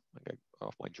God, I got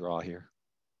off my draw here.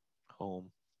 Home,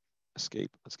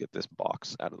 escape. Let's get this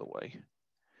box out of the way.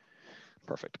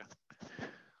 Perfect.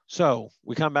 So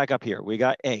we come back up here. We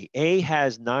got A. A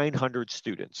has 900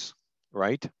 students,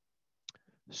 right?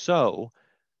 So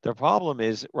the problem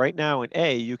is right now in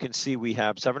A, you can see we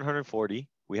have 740,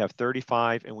 we have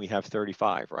 35, and we have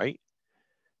 35, right?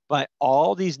 But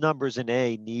all these numbers in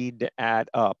A need to add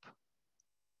up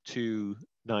to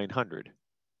 900.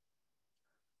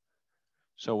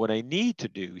 So what I need to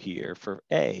do here for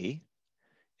A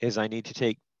is I need to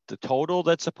take the total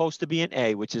that's supposed to be in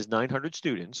A, which is 900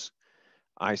 students.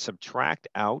 I subtract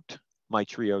out my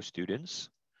trio students,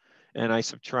 and I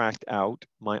subtract out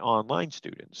my online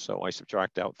students. So I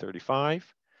subtract out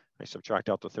 35, I subtract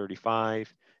out the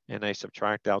 35, and I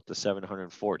subtract out the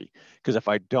 740. Because if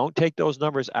I don't take those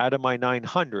numbers out of my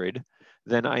 900,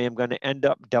 then I am going to end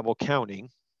up double counting.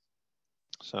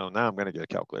 So now I'm going to get a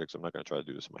calculator because I'm not going to try to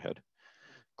do this in my head.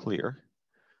 Clear.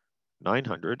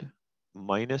 900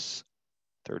 minus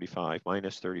 35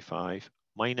 minus 35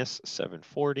 minus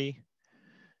 740,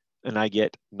 and I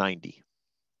get 90.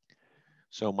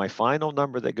 So my final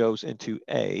number that goes into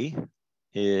A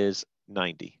is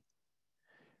 90.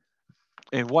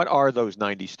 And what are those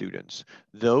 90 students?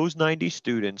 Those 90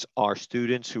 students are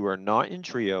students who are not in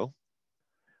trio,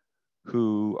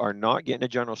 who are not getting a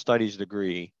general studies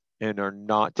degree, and are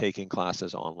not taking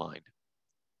classes online,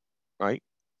 right?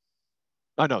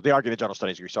 Oh, no, they are getting a general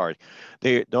studies degree, sorry.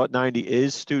 The 90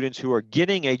 is students who are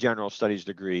getting a general studies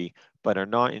degree, but are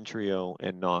not in trio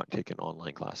and not taking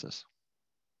online classes.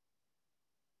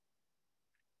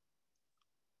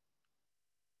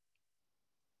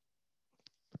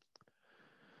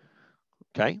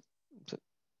 okay?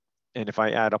 And if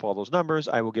I add up all those numbers,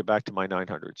 I will get back to my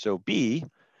 900. So B,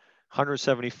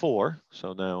 174.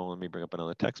 So now let me bring up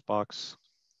another text box.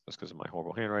 That's because of my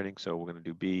horrible handwriting. So we're going to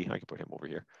do B. I can put him over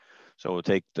here. So we'll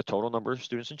take the total number of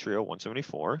students in trio,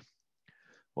 174.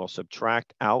 We'll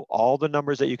subtract out all the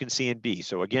numbers that you can see in B.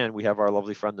 So again, we have our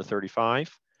lovely friend, the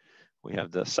 35. We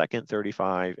have the second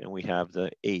 35, and we have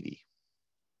the 80.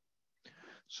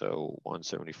 So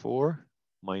 174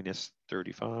 minus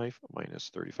 35 minus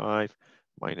 35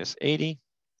 minus 80.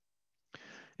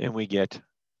 And we get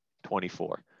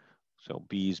 24. So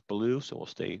B is blue, so we'll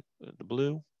stay in the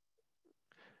blue.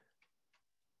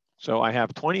 So I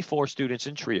have 24 students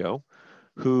in trio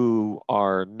who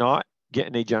are not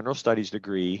getting a general studies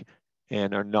degree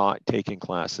and are not taking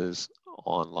classes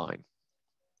online.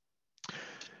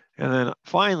 And then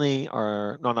finally,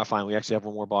 or no, not finally, we actually have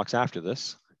one more box after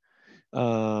this. Put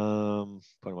in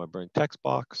my bring text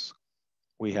box.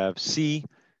 We have C.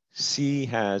 C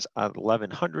has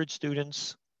 1,100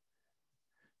 students.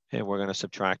 And we're going to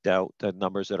subtract out the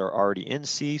numbers that are already in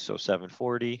C. So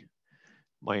 740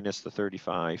 minus the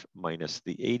 35 minus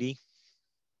the 80.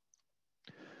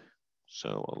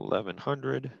 So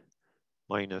 1,100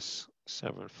 minus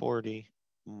 740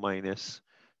 minus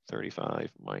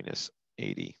 35 minus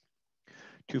 80,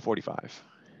 245.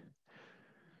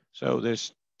 So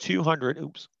there's 200,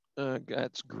 oops,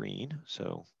 that's green.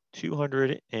 So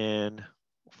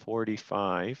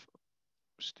 245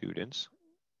 students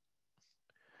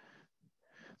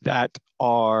that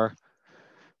are,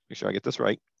 make sure I get this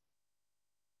right,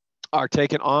 are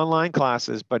taking online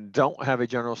classes but don't have a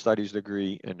general studies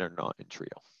degree and they're not in trio.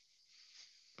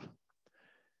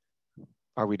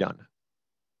 Are we done?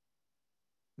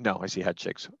 No, I see head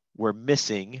shakes. We're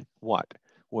missing what?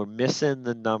 We're missing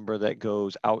the number that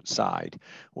goes outside.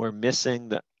 We're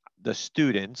missing the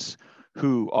students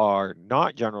who are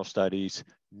not general studies,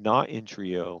 not in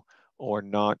trio, or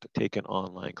not taking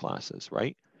online classes,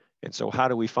 right? And so how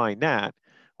do we find that?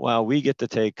 Well, we get to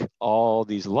take all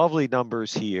these lovely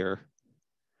numbers here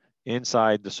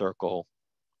inside the circle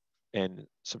and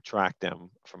subtract them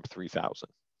from 3,000,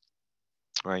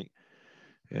 right?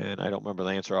 And I don't remember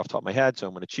the answer off the top of my head, so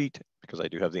I'm going to cheat because I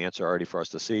do have the answer already for us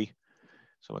to see.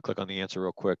 So I'm going to click on the answer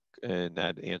real quick, and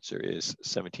that answer is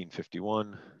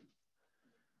 1751.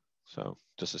 So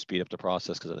just to speed up the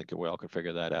process, because I think we all can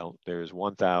figure that out, there's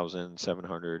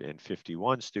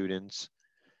 1,751 students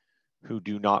who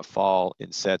do not fall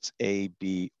in sets A,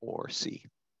 B, or C.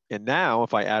 And now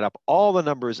if I add up all the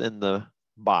numbers in the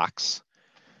box,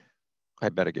 I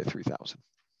better get 3,000.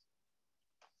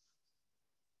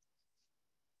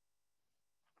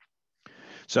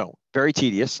 So very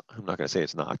tedious. I'm not going to say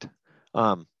it's not.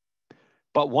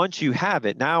 But once you have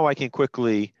it, now I can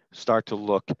quickly start to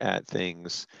look at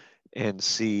things and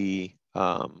see,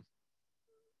 you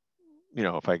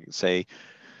know, if I can say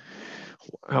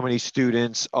how many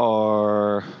students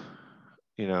are,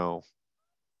 you know,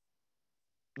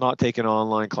 not taking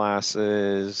online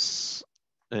classes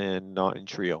and not in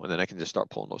trio. And then I can just start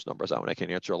pulling those numbers out and I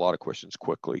can answer a lot of questions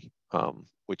quickly,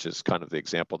 which is kind of the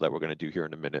example that we're going to do here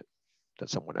in a minute that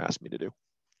someone asked me to do.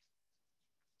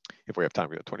 If we have time,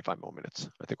 we have 25 more minutes.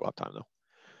 I think we'll have time though.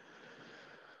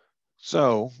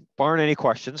 So, barring any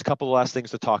questions, a couple of last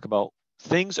things to talk about.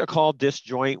 Things are called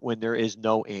disjoint when there is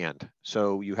no and.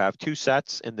 So you have two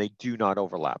sets and they do not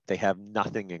overlap. They have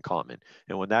nothing in common.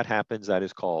 And when that happens, that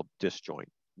is called disjoint,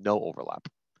 no overlap.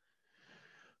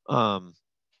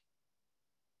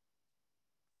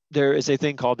 There is a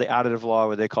thing called the additive law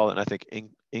where they call it, and I think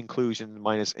inclusion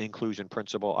minus inclusion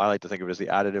principle. I like to think of it as the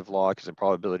additive law because in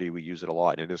probability we use it a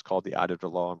lot, and it is called the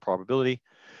additive law in probability.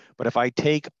 But if I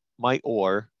take my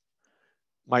OR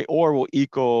will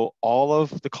equal all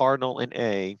of the cardinal in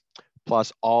A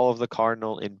plus all of the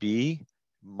cardinal in B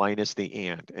minus the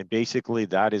and. And basically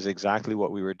that is exactly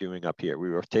what we were doing up here.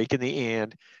 We were taking the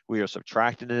and, we were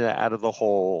subtracting it out of the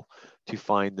whole to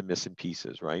find the missing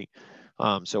pieces, right?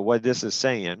 So what this is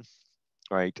saying,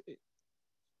 right,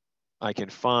 I can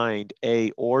find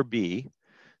A or B.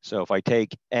 So if I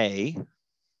take A,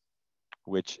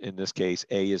 which in this case,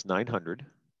 A is 900.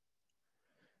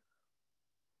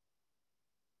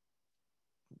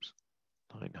 Oops,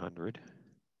 900.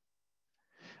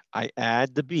 I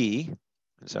add the B.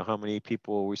 And so how many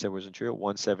people we said was in trio?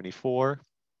 174.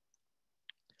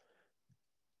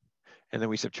 And then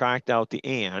we subtract out the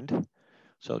and.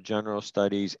 So general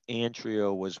studies and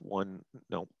trio was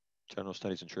general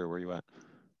studies and trio, where are you at?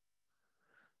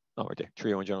 Oh, right there.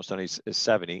 Trio and general studies is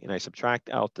 70. And I subtract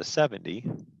out the 70.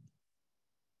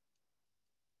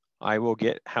 I will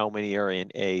get how many are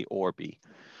in A or B.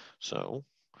 So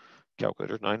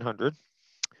calculator 900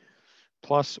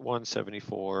 plus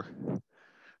 174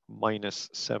 minus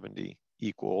 70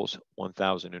 equals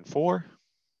 1004.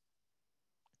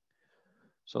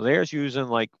 So there's using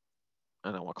like,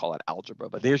 I don't want to call it algebra,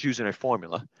 but there's using a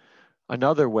formula.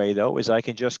 Another way though is I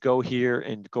can just go here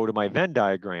and go to my Venn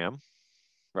diagram,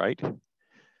 right?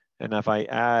 And if I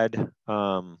add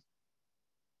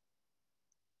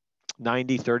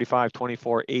 90, 35,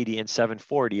 24, 80, and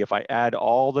 740, if I add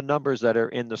all the numbers that are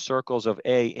in the circles of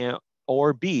A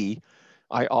or B,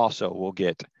 I also will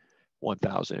get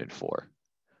 1004,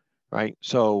 right?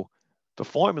 So the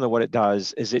formula, what it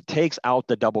does is it takes out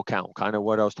the double count, kind of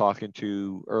what I was talking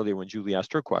to earlier when Julie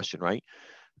asked her question, right?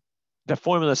 The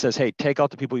formula says, hey, take out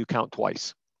the people you count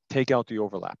twice, take out the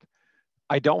overlap.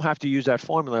 I don't have to use that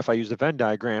formula if I use the Venn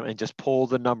diagram and just pull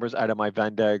the numbers out of my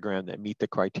Venn diagram that meet the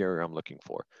criteria I'm looking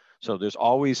for. So there's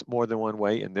always more than one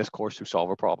way in this course to solve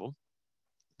a problem.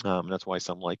 That's why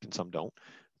some like and some don't,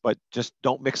 but just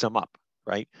don't mix them up,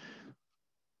 right?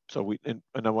 So and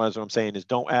what I'm saying is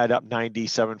don't add up 90,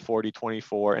 740,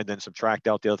 24, and then subtract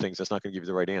out the other things. That's not going to give you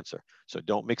the right answer. So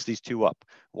don't mix these two up.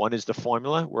 One is the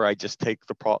formula where I just take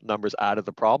the numbers out of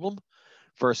the problem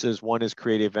versus one is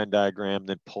create a Venn diagram,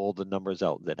 then pull the numbers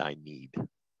out that I need, all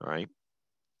right?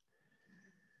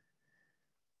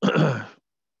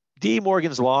 De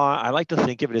Morgan's law, I like to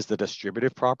think of it as the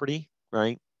distributive property,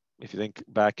 right? If you think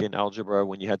back in algebra,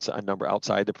 when you had a number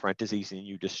outside the parentheses and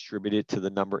you distribute it to the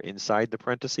number inside the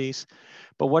parentheses.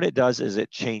 But what it does is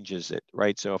it changes it,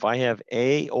 right? So if I have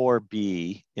A or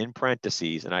B in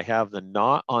parentheses and I have the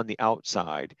not on the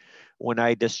outside, when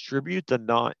I distribute the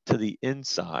not to the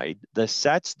inside, the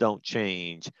sets don't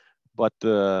change, but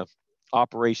the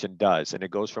operation does, and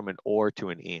it goes from an or to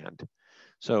an and.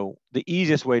 So the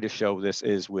easiest way to show this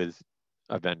is with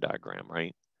a Venn diagram,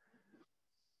 right?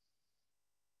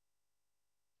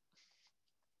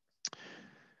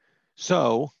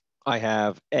 So I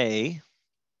have A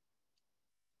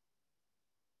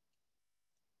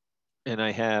and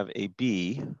I have a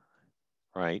B,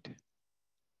 right?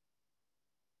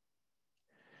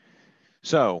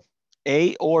 So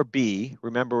A or B,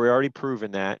 remember we already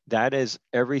proven that, that is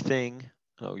everything,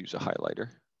 I'll use a highlighter.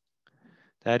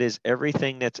 That is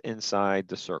everything that's inside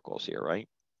the circles here, right?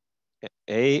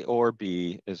 A or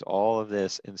B is all of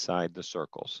this inside the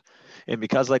circles. And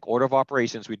because like order of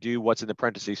operations, we do what's in the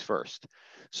parentheses first.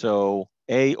 So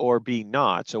A or B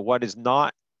not. So what is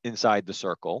not inside the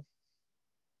circle?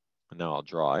 And now I'll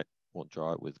draw it. We'll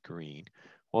draw it with green.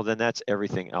 Well, then that's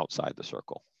everything outside the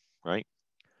circle, right?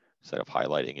 Instead of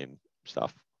highlighting and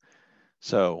stuff.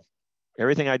 So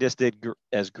everything I just did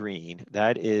as green,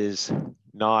 that is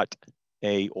not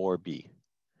A or B.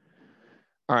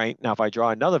 All right, now if I draw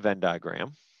another Venn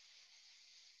diagram,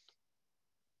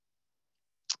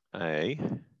 A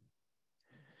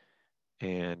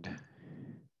and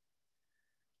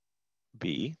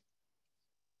B.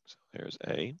 So there's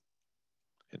A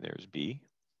and there's B.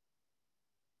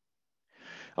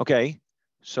 Okay,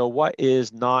 so what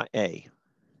is not A?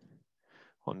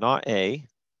 Well, not A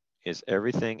is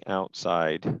everything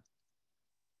outside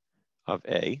of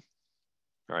A,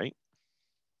 right?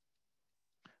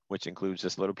 Which includes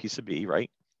this little piece of B,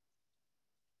 right?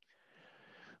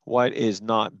 What is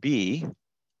not B?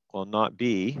 Well, not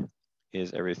B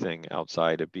is everything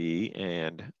outside of B,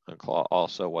 and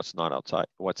also what's not outside,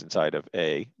 what's inside of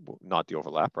A, not the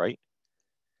overlap, right?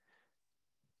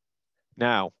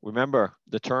 Now, remember,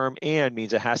 the term and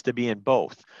means it has to be in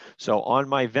both. So on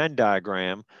my Venn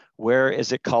diagram, where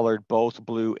is it colored both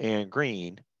blue and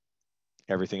green?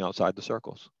 Everything outside the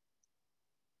circles.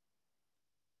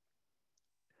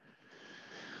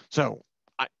 So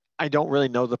I don't really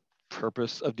know the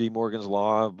purpose of De Morgan's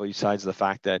law, besides the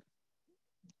fact that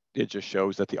it just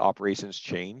shows that the operations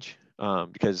change.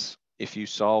 Because if you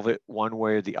solve it one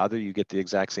way or the other, you get the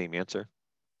exact same answer.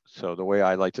 So the way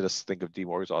I like to just think of De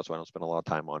Morgan's law, so I don't spend a lot of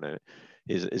time on it,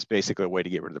 is basically a way to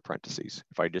get rid of the parentheses.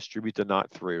 If I distribute the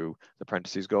not through, the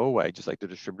parentheses go away, just like the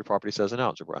distributive property says in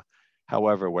algebra.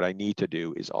 However, what I need to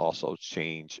do is also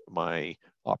change my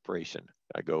operation.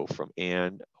 I go from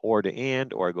and, or to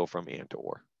and, or I go from and to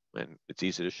or. And it's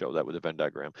easy to show that with a Venn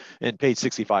diagram. And page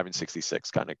 65 and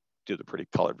 66 kind of do the pretty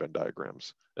colored Venn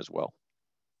diagrams as well.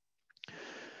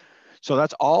 So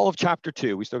that's all of chapter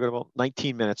 2. We still got about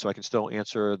 19 minutes, so I can still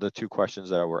answer the 2 questions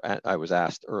that I was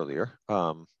asked earlier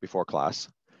before class.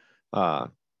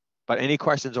 But any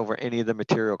questions over any of the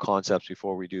material concepts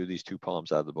before we do these 2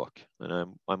 poems out of the book?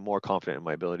 And I'm more confident in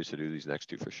my abilities to do these next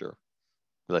 2 for sure,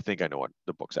 because I think I know what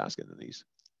the book's asking in these.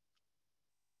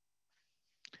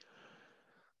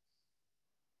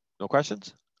 No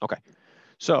questions? Okay.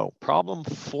 So problem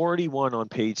 41 on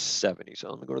page 70. So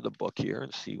let me go to the book here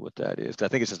and see what that is. I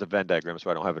think it's just a Venn diagram,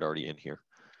 so I don't have it already in here.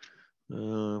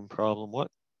 Problem what?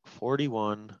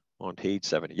 41 on page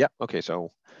 70. Yep. Okay,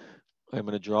 so I'm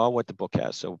going to draw what the book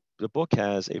has. So the book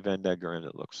has a Venn diagram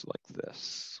that looks like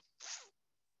this.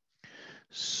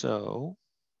 So,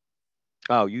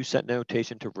 oh, use set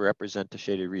notation to represent the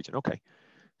shaded region. Okay.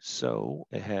 So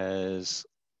it has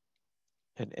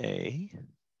an A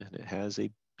and it has a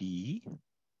B.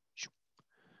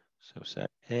 So set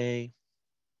A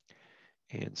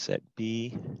and set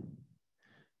B.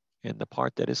 And the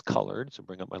part that is colored, so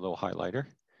bring up my little highlighter,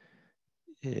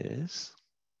 is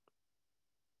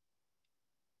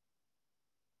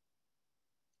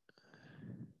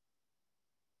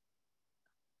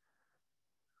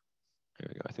there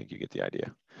we go. I think you get the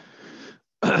idea.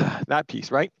 That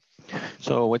piece, right?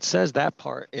 So it says that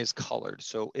part is colored.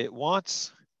 So it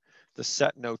wants the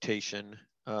set notation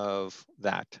of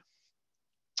that.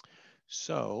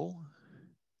 So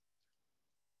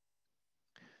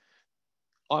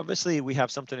obviously we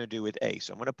have something to do with A.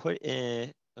 So I'm going to put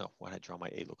in, oh, why did I draw my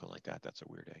A looking like that? That's a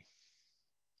weird A.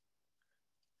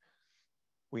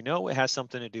 We know it has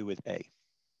something to do with A,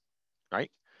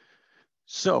 right?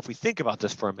 So if we think about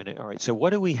this for a minute, all right, so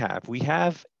what do we have? We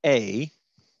have A,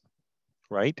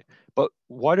 right? But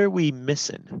what are we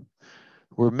missing?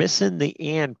 We're missing the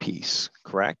and piece,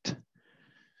 correct?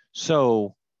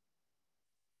 So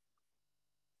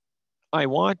I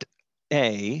want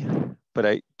A, but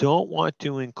I don't want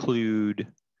to include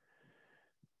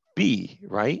B,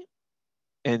 right?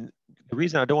 And the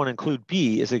reason I don't want to include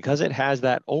B is because it has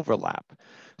that overlap.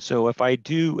 So if I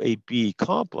do a B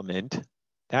complement,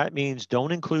 that means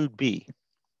don't include B.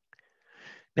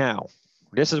 Now,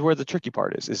 this is where the tricky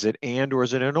part is. Is it and or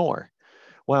is it an or?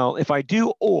 Well, if I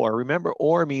do or, remember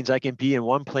or means I can be in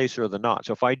one place or the not.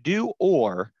 So if I do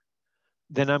or,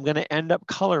 then I'm going to end up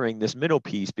coloring this middle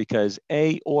piece because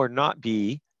A or not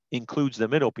B includes the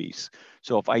middle piece.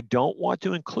 So if I don't want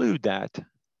to include that,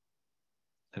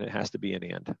 then it has to be an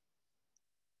and.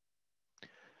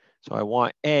 So I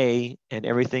want A and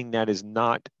everything that is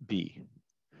not B,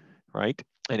 right?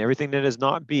 And everything that is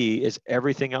not B is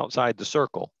everything outside the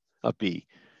circle of B.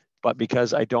 But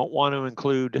because I don't want to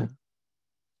include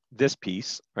this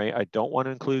piece, right? I don't want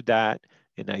to include that,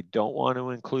 and I don't want to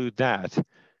include that.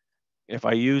 If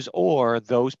I use or,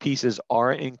 those pieces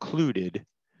are included,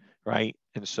 right?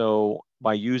 And so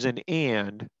by using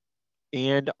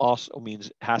and also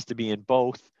means has to be in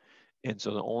both. And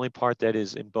so the only part that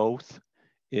is in both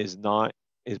is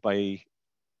by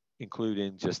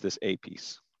including just this A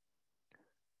piece.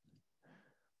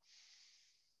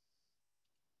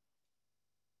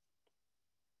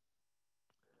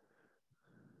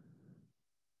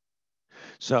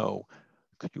 So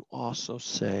could you also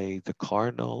say the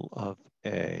cardinal of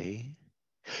A?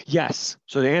 Yes.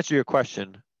 So to answer your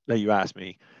question that you asked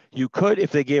me, you could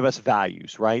if they gave us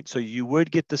values, right? So you would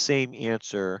get the same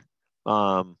answer.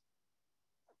 And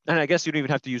I guess you don't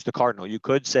even have to use the cardinal. You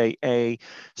could say A,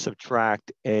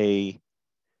 subtract A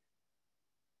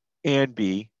and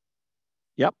B.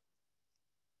 Yep.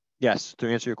 Yes. To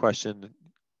answer your question,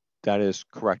 that is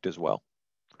correct as well.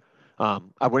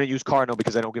 I wouldn't use cardinal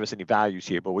because they don't give us any values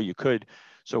here, but what you could,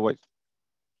 so what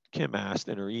Kim asked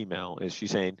in her email is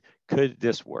she's saying, could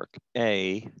this work?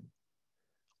 A,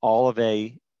 all of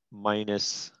A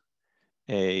minus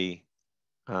A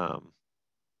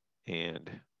and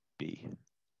B,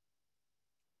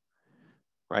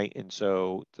 right? And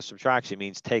so the subtraction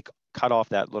means cut off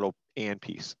that little and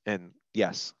piece. And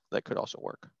yes, that could also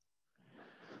work.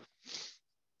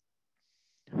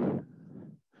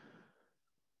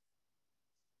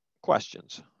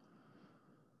 Questions?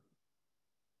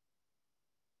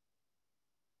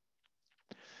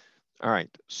 All right,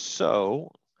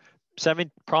 so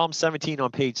problem 17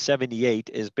 on page 78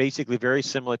 is basically very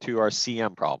similar to our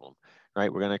CM problem,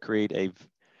 right? We're going to create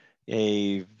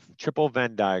a triple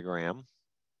Venn diagram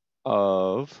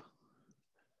of,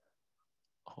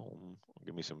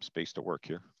 give me some space to work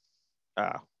here.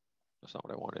 That's not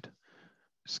what I wanted.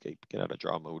 Escape, get out of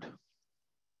draw mode.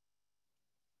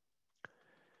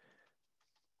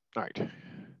 All right.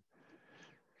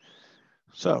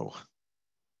 So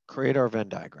create our Venn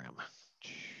diagram.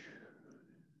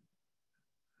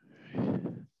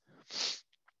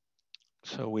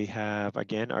 So we have,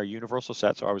 again, our universal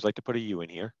set. So I always like to put a U in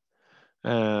here.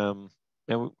 And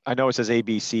I know it says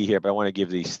ABC here, but I want to give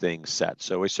these things sets.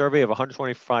 So a survey of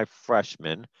 125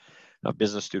 freshmen of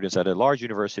business students at a large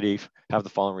university have the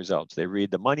following results. They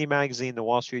read the Money magazine, the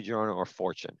Wall Street Journal, or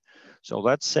Fortune. So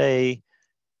let's say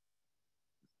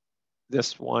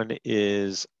this one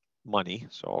is money.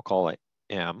 So I'll call it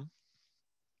M.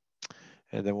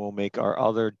 And then we'll make our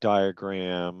other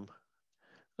diagram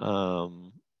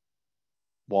Wall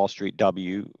Street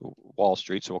W, Wall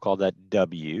Street, so we'll call that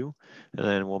W. And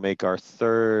then we'll make our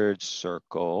third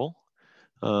circle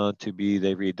to be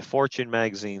they read the Fortune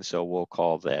magazine, so we'll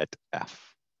call that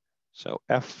F. So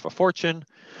F for Fortune,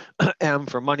 M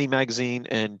for Money magazine,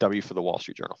 and W for the Wall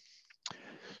Street Journal.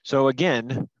 So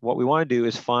again, what we want to do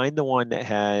is find the one that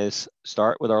has,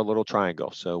 start with our little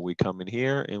triangle. So we come in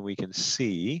here and we can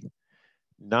see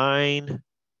 9,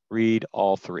 read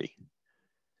all 3.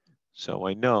 So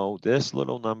I know this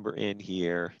little number in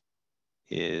here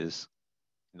is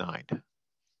 9.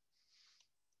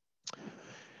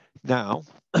 Now,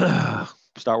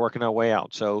 start working our way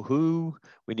out. So who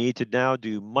we need to now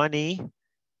do money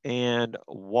and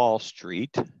Wall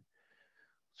Street.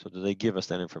 So do they give us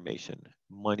that information?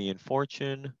 Money and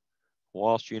Fortune,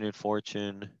 Wall Street and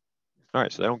Fortune. All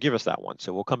right, so they don't give us that one.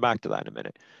 So we'll come back to that in a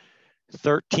minute.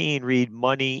 13, read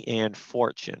money and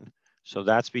fortune. So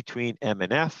that's between M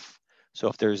and F. So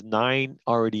if there's 9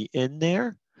 already in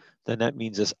there, then that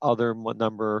means this other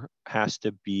number has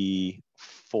to be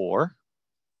 4,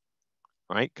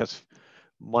 right? Because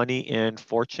money and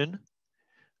fortune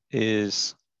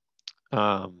is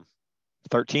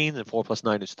 13, and 4 plus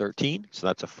 9 is 13. So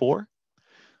that's a 4.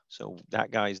 So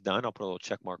that guy's done. I'll put a little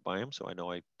check mark by him so I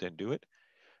know I didn't do it.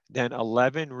 Then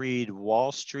 11, read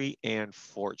Wall Street and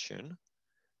Fortune.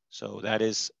 So that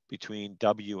is between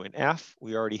W and F.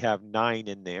 We already have 9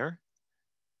 in there,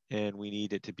 and we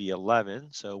need it to be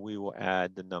 11. So we will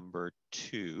add the number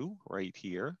 2 right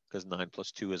here, because 9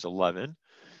 plus 2 is 11.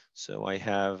 So I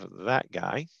have that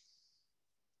guy.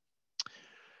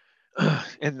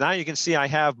 And now you can see I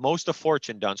have most of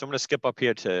Fortune done. So I'm going to skip up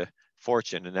here to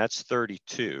Fortune, and that's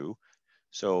 32.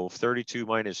 So 32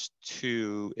 minus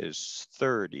 2 is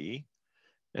 30.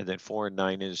 And then 4 and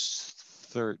 9 is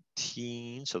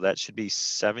 13. So that should be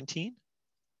 17.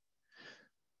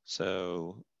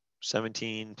 So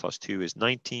 17 plus 2 is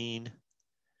 19.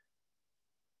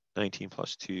 19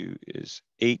 plus 2 is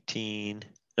 18.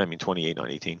 I mean 28,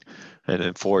 not 18. And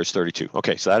then 4 is 32.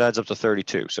 Okay, so that adds up to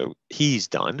 32. So he's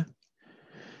done.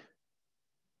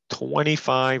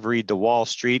 25, read the Wall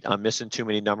Street. I'm missing too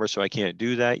many numbers, so I can't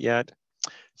do that yet.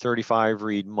 35,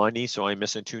 read money. So I'm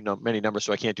missing many numbers,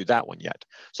 so I can't do that one yet.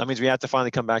 So that means we have to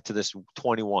finally come back to this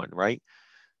 21, right?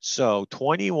 So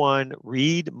 21,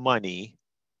 read money,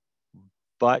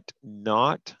 but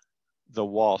not the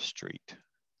Wall Street.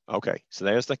 Okay, so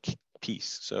there's the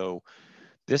piece. So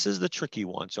this is the tricky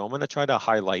one. So I'm going to try to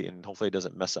highlight, and hopefully it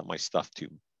doesn't mess up my stuff too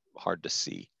hard to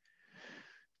see.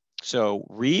 So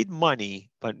read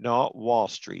money, but not Wall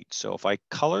Street. So if I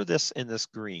color this in this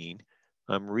green,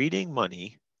 I'm reading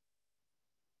money,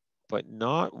 but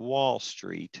not Wall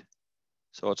Street.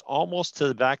 So it's almost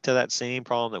back to that same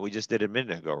problem that we just did a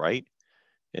minute ago, right?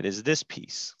 It is this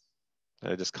piece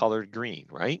that I just colored green,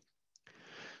 right?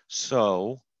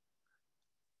 So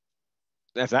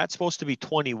if that's supposed to be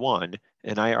 21,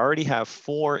 and I already have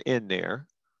 4 in there,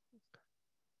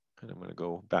 and I'm going to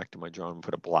go back to my drawing and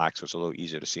put a black so it's a little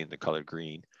easier to see in the colored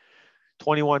green.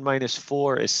 21 minus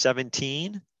 4 is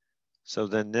 17. So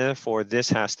then therefore this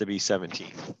has to be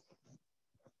 17.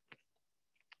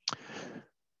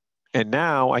 And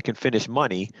now I can finish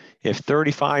money. If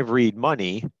 35 read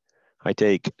money, I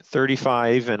take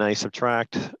 35 and I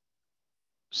subtract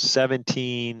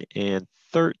 17 and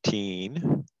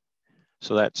 13.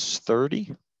 So that's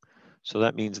 30. So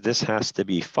that means this has to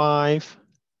be 5.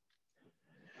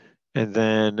 And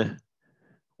then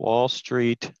Wall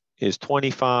Street is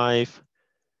 25.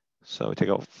 So take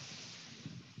out,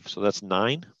 so that's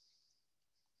 9.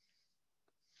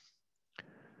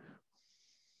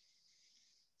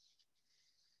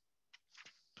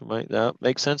 Might that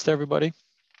make sense to everybody?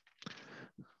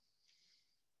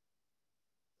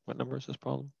 What number is this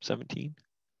problem? 17?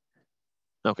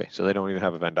 Okay, so they don't even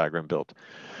have a Venn diagram built.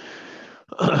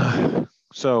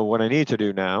 So what I need to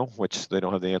do now, which they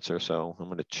don't have the answer, so I'm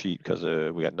going to cheat because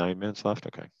we got 9 minutes left.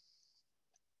 Okay.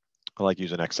 I like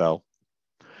using Excel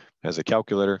as a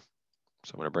calculator.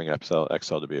 So I'm going to bring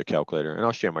Excel to be a calculator, and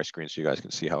I'll share my screen so you guys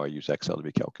can see how I use Excel to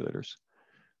be calculators.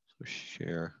 So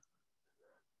share,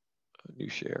 new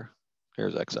share.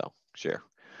 Here's Excel, share.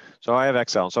 So I have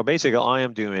Excel. So basically all I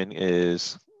am doing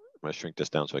is, I'm going to shrink this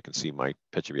down so I can see my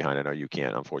picture behind. I know you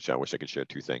can't. Unfortunately, I wish I could share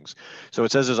 2 things. So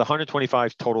it says there's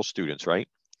 125 total students, right?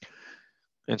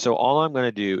 And so all I'm going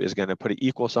to do is going to put an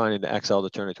equal sign into Excel to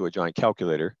turn it into a giant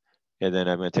calculator. And then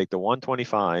I'm going to take the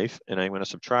 125 and I'm going to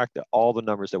subtract all the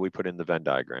numbers that we put in the Venn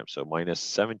diagram. So minus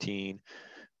 17,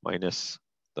 minus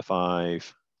the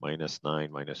 5, minus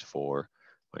 9, minus 4,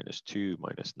 minus 2,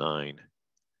 minus 9,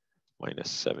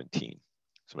 minus 17.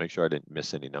 So make sure I didn't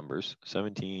miss any numbers.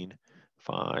 17,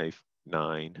 5,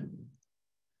 9,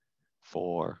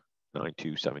 4, 9,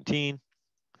 2, 17.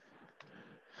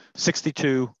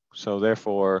 62, so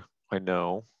therefore I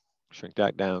know, shrink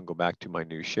that down, go back to my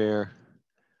new share,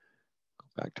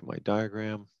 go back to my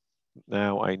diagram.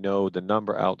 Now I know the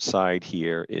number outside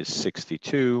here is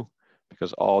 62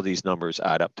 because all these numbers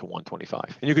add up to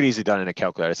 125. And you could easily done it in a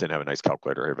calculator. I just didn't have a nice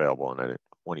calculator available and I didn't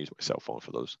want to use my cell phone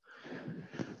for those.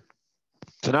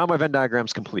 So now my Venn diagram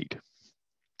is complete.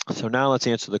 So now let's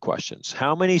answer the questions.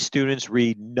 How many students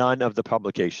read none of the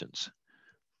publications?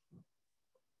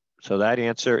 So that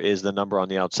answer is the number on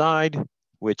the outside,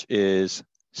 which is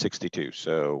 62.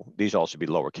 So these all should be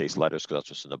lowercase letters because that's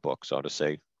what's in the book. So I'll just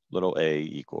say little a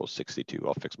equals 62.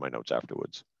 I'll fix my notes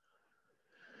afterwards.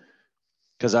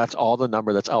 Because that's all the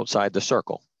number that's outside the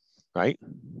circle, right?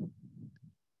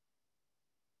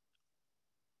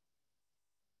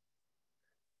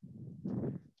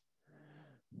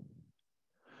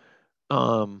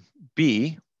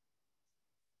 B,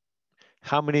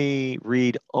 how many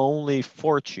read only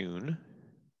Fortune?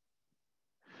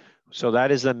 So that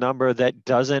is a number that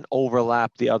doesn't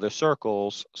overlap the other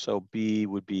circles. So B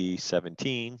would be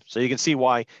 17. So you can see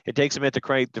why it takes a minute to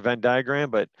create the Venn diagram,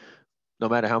 but no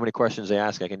matter how many questions they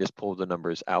ask, I can just pull the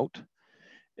numbers out.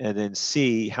 And then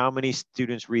C, how many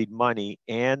students read Money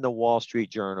and the Wall Street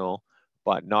Journal,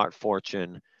 but not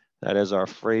Fortune? That is our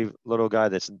brave little guy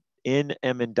that's in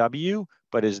M and W,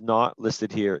 but is not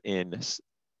listed here in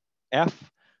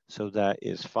F. So that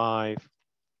is 5.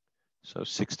 So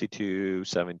 62,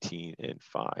 17, and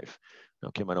 5. Now,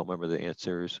 Kim, I don't remember the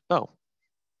answers. Oh,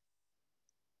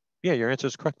 yeah, your answer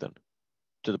is correct then.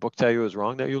 Did the book tell you it was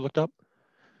wrong that you looked up?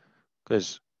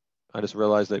 Because I just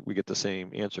realized that we get the same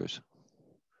answers.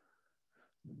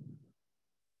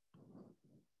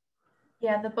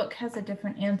 Yeah, the book has a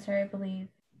different answer, I believe.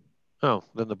 Oh,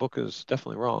 then the book is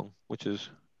definitely wrong, which is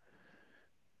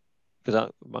because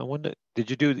I wonder, did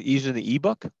you do using the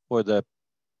ebook or the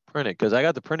printed? Because I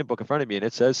got the printed book in front of me and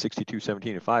it says 62,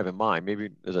 17, and 5 in mine. Maybe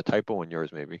there's a typo in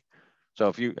yours, maybe. So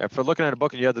if you're looking at a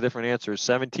book and you have the different answers,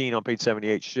 17 on page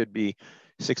 78 should be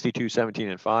 62, 17,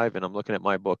 and 5. And I'm looking at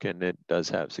my book and it does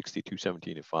have 62,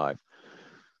 17, and 5.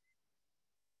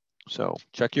 So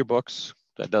check your books.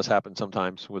 That does happen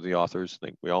sometimes with the authors. I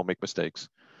think we all make mistakes.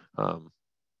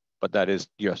 But that is,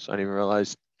 yes, I didn't even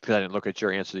realize because I didn't look at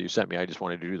your answer that you sent me. I just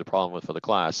wanted to do the problem for the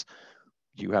class.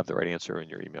 You have the right answer in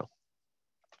your email.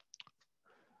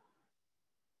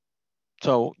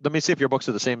 So let me see if your books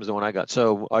are the same as the one I got.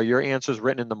 So are your answers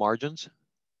written in the margins?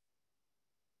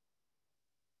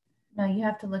 No, you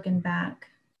have to look in back.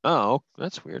 Oh,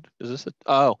 that's weird. Is this a,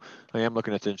 oh, I am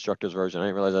looking at the instructor's version. I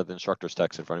didn't realize I had the instructor's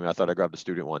text in front of me. I thought I grabbed the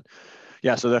student one.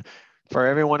 Yeah, so for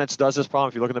everyone that does this problem,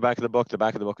 if you look in the back of the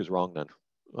back of the book is wrong then.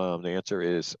 The answer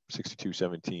is 62,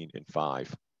 17, and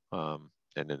 5. And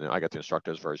then I got the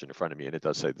instructor's version in front of me and it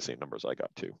does say the same numbers I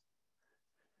got too.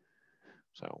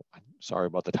 So I'm sorry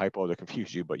about the typo that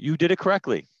confused you, but you did it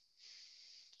correctly.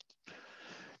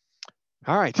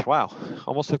 All right, wow,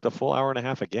 almost took the full hour and a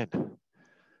half again.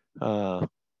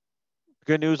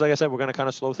 Good news, like I said, we're gonna kind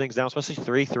of slow things down, especially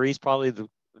 3. 3 is probably the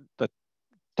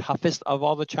toughest of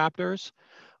all the chapters.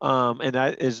 And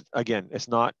that is, again, it's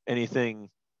not anything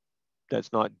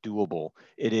that's not doable.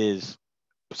 It is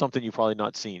something you've probably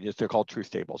not seen. They're called truth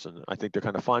tables, and I think they're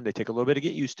kind of fun. They take a little bit to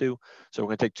get used to. So we're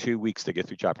going to take 2 weeks to get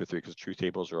through chapter 3 because truth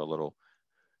tables are a little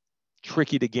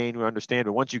tricky to gain or understand.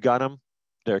 But once you got them,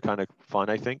 they're kind of fun,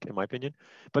 I think, in my opinion.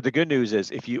 But the good news is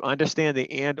if you understand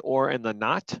the and, or, and the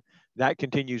not, that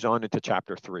continues on into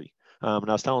chapter 3. And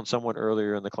I was telling someone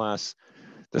earlier in the class,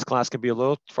 this class can be a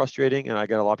little frustrating, and I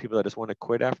got a lot of people that just want to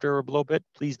quit after a little bit.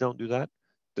 Please don't do that.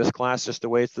 This class, just the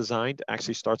way it's designed,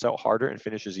 actually starts out harder and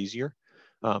finishes easier.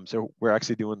 So we're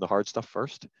actually doing the hard stuff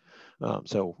first.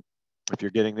 So if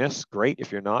you're getting this, great.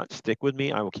 If you're not, stick with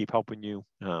me. I will keep helping you,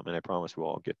 and I promise we'll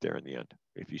all get there in the end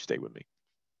if you stay with me.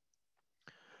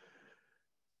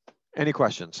 Any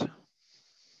questions? I'm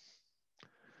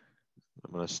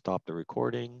going to stop the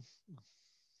recording.